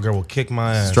good. My girl will kick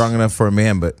my ass. Strong enough for a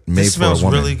man, but made This for a smells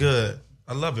woman. really good.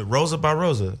 I love it. Rosa by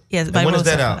Rosa. Yes, And by when is Rosa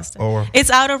that out? Acosta. Or It's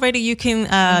out already. You can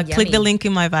click the yummy. link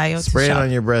in my bio. to Spray it shop.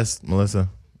 on your breast, Melissa.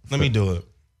 let me do it. Get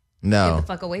No. the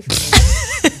fuck away from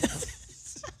me.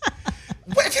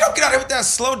 Wait, if you don't get out of here with that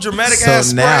slow, dramatic So ass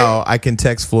spray. now I can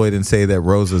text Floyd and say that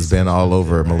Rosa's been all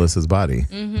over Melissa's body.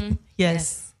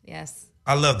 Yes. Yes.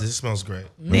 I love this. It smells great.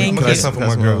 Thank I'm gonna you. get some for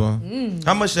my girl.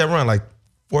 How much did that run? Like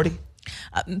 40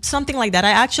 Something like that.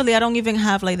 I don't even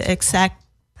have like the exact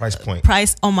price point.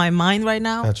 price on my mind right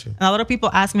now. Got you. And a lot of people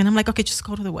ask me, and I'm like, okay, just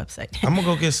go to the website. I'm gonna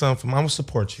go get some from. I'm gonna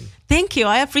support you. Thank you.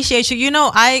 I appreciate you. You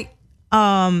know, I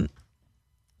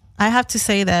have to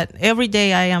say that every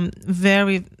day I am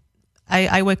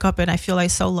I wake up and I feel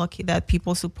like so lucky that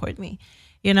people support me.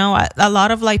 You know, a lot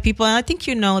of like people, and I think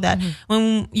you know that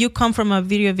when you come from a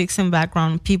video vixen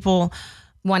background, people,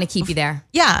 Want to keep you there.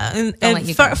 yeah. And let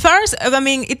you go. first, I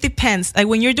mean, it depends. Like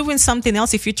when you're doing something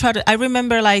else, if you try to, I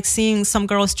remember like seeing some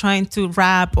girls trying to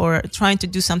rap or trying to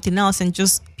do something else and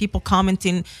just people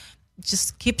commenting,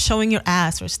 just keep showing your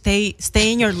ass or stay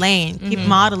in your lane, keep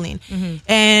modeling.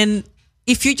 And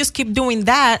if you just keep doing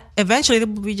that, eventually they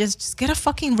will be just get a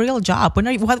fucking real job.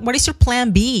 What is your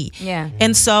plan B? Yeah.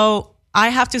 And so I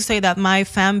have to say that my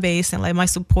fan base and like my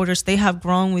supporters, they have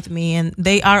grown with me and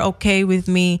they are okay with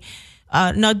me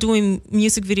not doing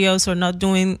music videos or not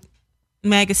doing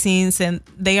magazines, and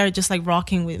they are just like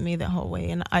rocking with me the whole way.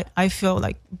 And I feel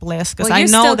like blessed because Well, I you're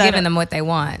know still that giving them what they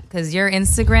want because your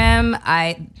Instagram.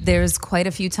 There's quite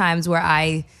a few times where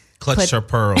I Clutch her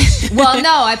pearls. well,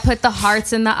 no, I put the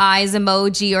hearts and the eyes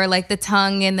emoji or like the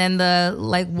tongue and then the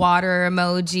like water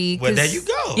emoji. Well, 'cause- there you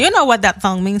go. you know what that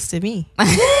song means to me.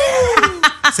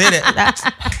 Say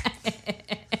that.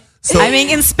 I mean,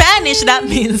 in Spanish, that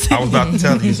means I was about to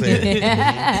tell you. Say it.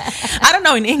 I don't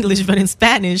know in English, but in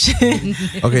Spanish.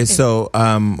 Okay, so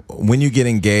when you get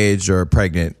engaged or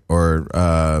pregnant or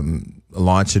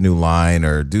launch a new line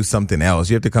or do something else,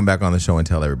 you have to come back on the show and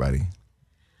tell everybody.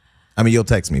 I mean, you'll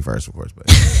text me first, of course, but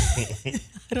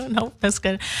I don't know if that's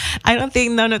gonna. I don't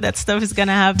think none of that stuff is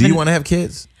gonna happen. do you want to have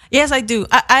kids? Yes, I do.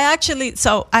 I actually,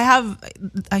 so I have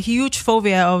a huge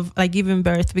phobia of like giving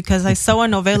birth because I saw a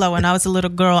novela when I was a little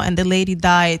girl and the lady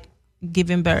died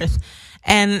giving birth.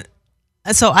 And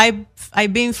so I've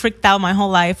been freaked out my whole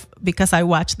life because I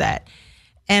watched that.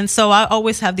 And so I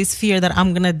always have this fear that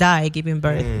I'm going to die giving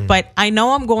birth. But I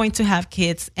know I'm going to have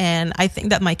kids, and I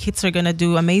think that my kids are going to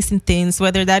do amazing things,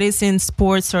 whether that is in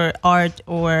sports or art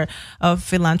or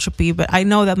philanthropy. But I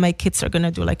know that my kids are going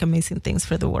to do like amazing things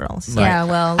for the world. So Yeah,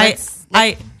 well,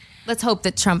 let's hope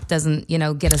that Trump doesn't,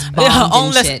 get us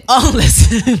bombed and shit.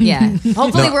 unless Yeah.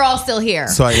 Hopefully we're all still here.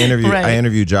 So I Right.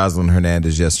 interviewed Jocelyn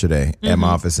Hernandez yesterday at my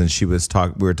office, and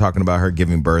we were talking about her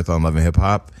giving birth on Love and Hip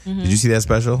Hop. Did you see that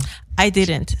special? I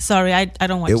didn't. Sorry, I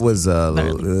don't watch It was a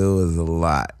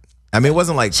lot. I mean, it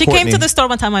wasn't like She Courtney, came to the store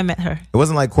one time I met her. It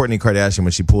wasn't like Kourtney Kardashian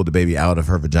when she pulled the baby out of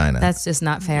her vagina. That's just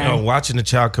not fair. Watching the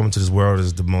child come into this world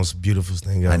is the most beautiful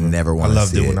thing ever. I never want I to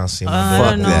loved see it when it. I seen I it. Fuck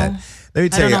don't know. that. Let me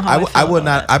tell don't you, know how I I feel would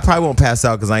about not. I probably won't pass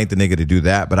out because I ain't the nigga to do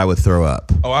that. But I would throw up.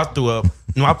 Oh, I threw up.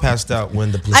 No, I passed out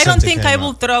when the placenta I don't think came I out.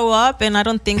 will throw up, and I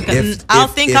don't think If-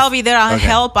 I'll be there. I'll okay,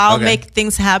 help. I'll okay. make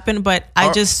things happen, but I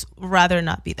Or- just rather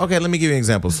not be there. Okay, let me give you an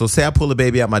example. So say I pull a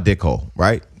baby out my dick hole,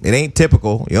 right? It ain't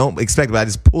typical. You don't expect it, but I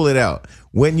just pull it out.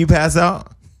 When you pass out,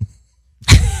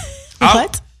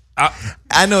 What?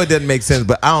 I know it doesn't make sense,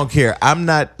 but I don't care. I'm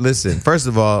not. Listen, first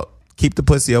of all, keep the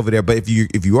pussy over there. But if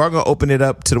you are gonna open it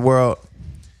up to the world,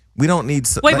 we don't need.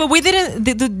 Wait, but we didn't.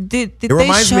 Did it they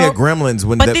reminds show, me of Gremlins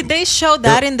when. But did they show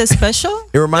that in the special?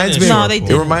 It reminds me. No, they It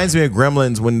didn't. reminds me of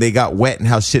Gremlins when they got wet and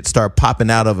how shit started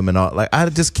popping out of them and all. Like I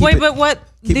just keep Wait, it. but what?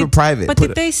 Keep it private. But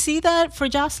did they see that for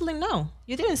Jocelyn? No,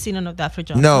 you didn't see none of that for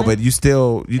Jocelyn. No, but you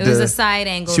It was a side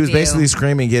angle. She was view. basically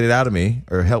screaming, "Get it out of me,"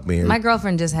 or "Help me." My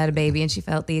girlfriend just had a baby and she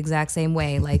felt the exact same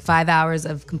way. Like 5 hours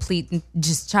of complete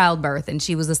just childbirth, and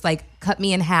she was just like, "Cut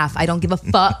me in half. I don't give a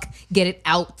fuck. Get it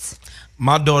out."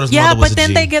 My daughter's mother was but then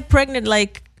a G. they get pregnant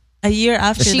like a year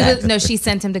after that. She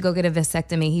sent him to go get a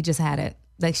vasectomy. He just had it.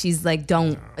 Like she's like,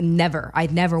 never.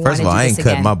 I'd never want to First do of all, I this ain't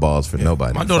cutting again. my balls for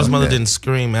nobody. My daughter's Fuck mother that. didn't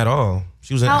scream at all.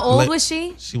 She was How old was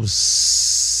she? She was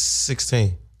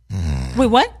 16. Wait,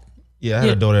 what? Yeah, I had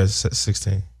a daughter at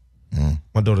 16.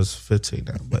 My daughter's 15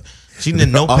 now, but she did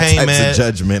no All pain, types man. of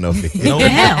judgment over here.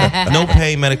 No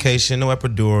pain medication, no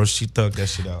epidural. She thugged that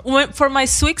shit out. For my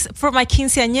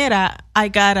quinceañera, I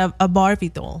got a Barbie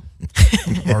doll.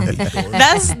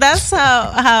 That's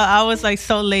how I was like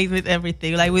so late with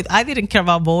everything. Like I didn't care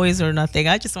about boys or nothing.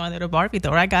 I just wanted a Barbie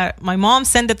doll. My mom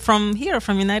sent it from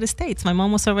United States. My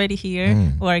mom was already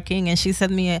here working, and she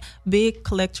sent me a big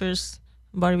collector's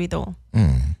Barbie doll.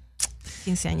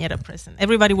 Quinceañera present.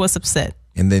 Everybody was upset.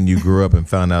 And then you grew up and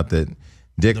found out that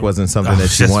dick wasn't something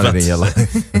that you wanted in your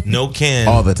life. No can.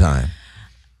 All the time.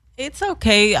 It's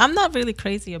okay. I'm not really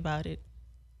crazy about it.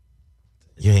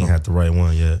 You ain't got the right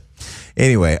one yet.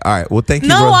 Anyway, all right. Well, thank you.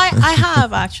 No, Rosa. I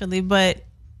have actually, but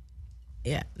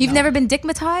yeah. You've never been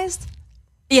dickmatized?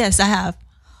 Yes, I have.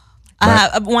 I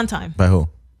have one time. By who?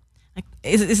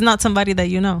 It's not somebody that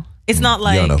you know. It's not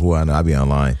like You don't know who I know. I be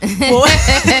online.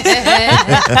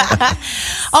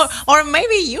 or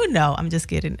maybe you know. I'm just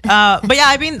kidding. But yeah,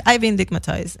 I've been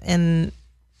stigmatized, and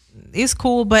it's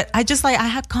cool. But I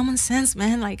have common sense,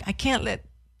 man. Like I can't let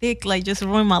dick like just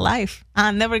ruin my life.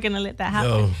 I'm never gonna let that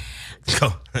happen.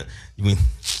 You mean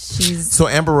So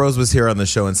Amber Rose was here on the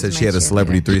show and said she had a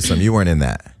celebrity threesome. You weren't in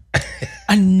that.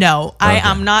 No, I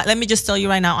am not. Let me just tell you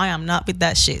right now, I am not with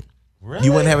that shit. really?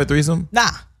 You wouldn't have a threesome? Nah.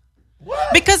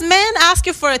 What? Because men ask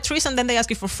you for a threesome, then they ask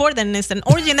you for four, then it's an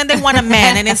orgy, and then they want a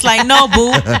man. And it's like, no,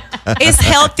 boo. It's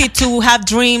healthy to have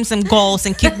dreams and goals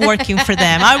and keep working for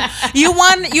them. You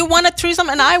want a threesome,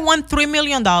 and I want $3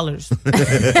 million. And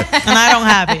I don't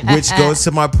have it. Which goes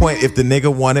to my point. If the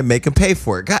nigga wanted, make him pay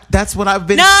for it. God, that's what I've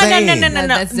been saying. No.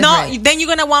 That's No, different. then you're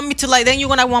going to want me to then you're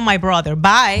going to want my brother.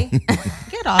 Bye.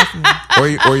 Get off me.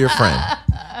 Or your friend.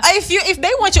 If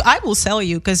they want you, I will sell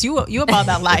you because you about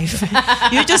that life.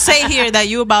 You just say here that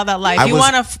you about that life. You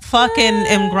want to fucking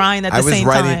and grind at the same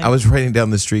time. I was riding down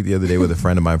the street the other day with a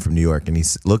friend of mine from New York, and he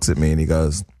looks at me and he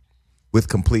goes, with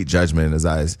complete judgment in his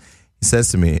eyes, he says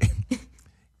to me,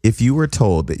 if you were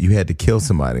told that you had to kill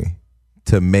somebody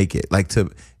to make it, like to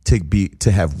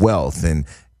have wealth and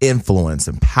influence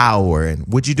and power, and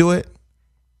would you do it?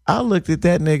 I looked at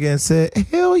that nigga and said,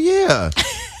 hell yeah.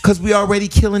 Because we already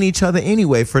killing each other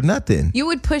anyway for nothing. You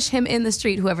would push him in the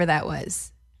street, whoever that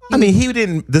was. I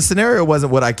mean, the scenario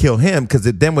wasn't would I kill him, because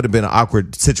it then would have been an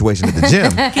awkward situation at the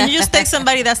gym. Can you just take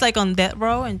somebody that's like on death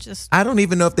row and just... I don't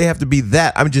even know if they have to be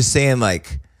that. I'm just saying,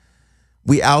 like,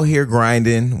 we out here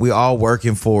grinding. We all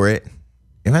working for it.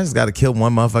 If I just got to kill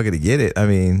one motherfucker to get it, I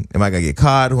mean, am I going to get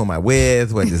caught? Who am I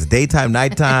with? What, is it daytime,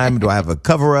 nighttime? Do I have a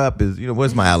cover up?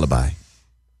 Where's my alibi?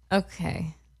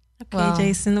 Okay. Okay, Well,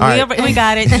 Jason, right. we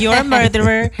got it. You're a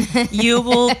murderer.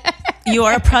 You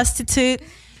are a prostitute.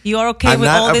 You are okay with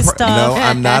all this stuff. No,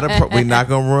 I'm not we're not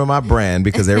going to ruin my brand,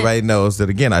 because everybody knows that,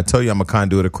 again, I tell you I'm a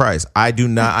conduit of Christ.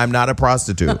 I'm not a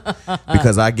prostitute,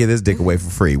 because I get this dick away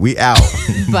for free. We out.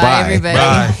 Bye, everybody.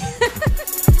 Bye.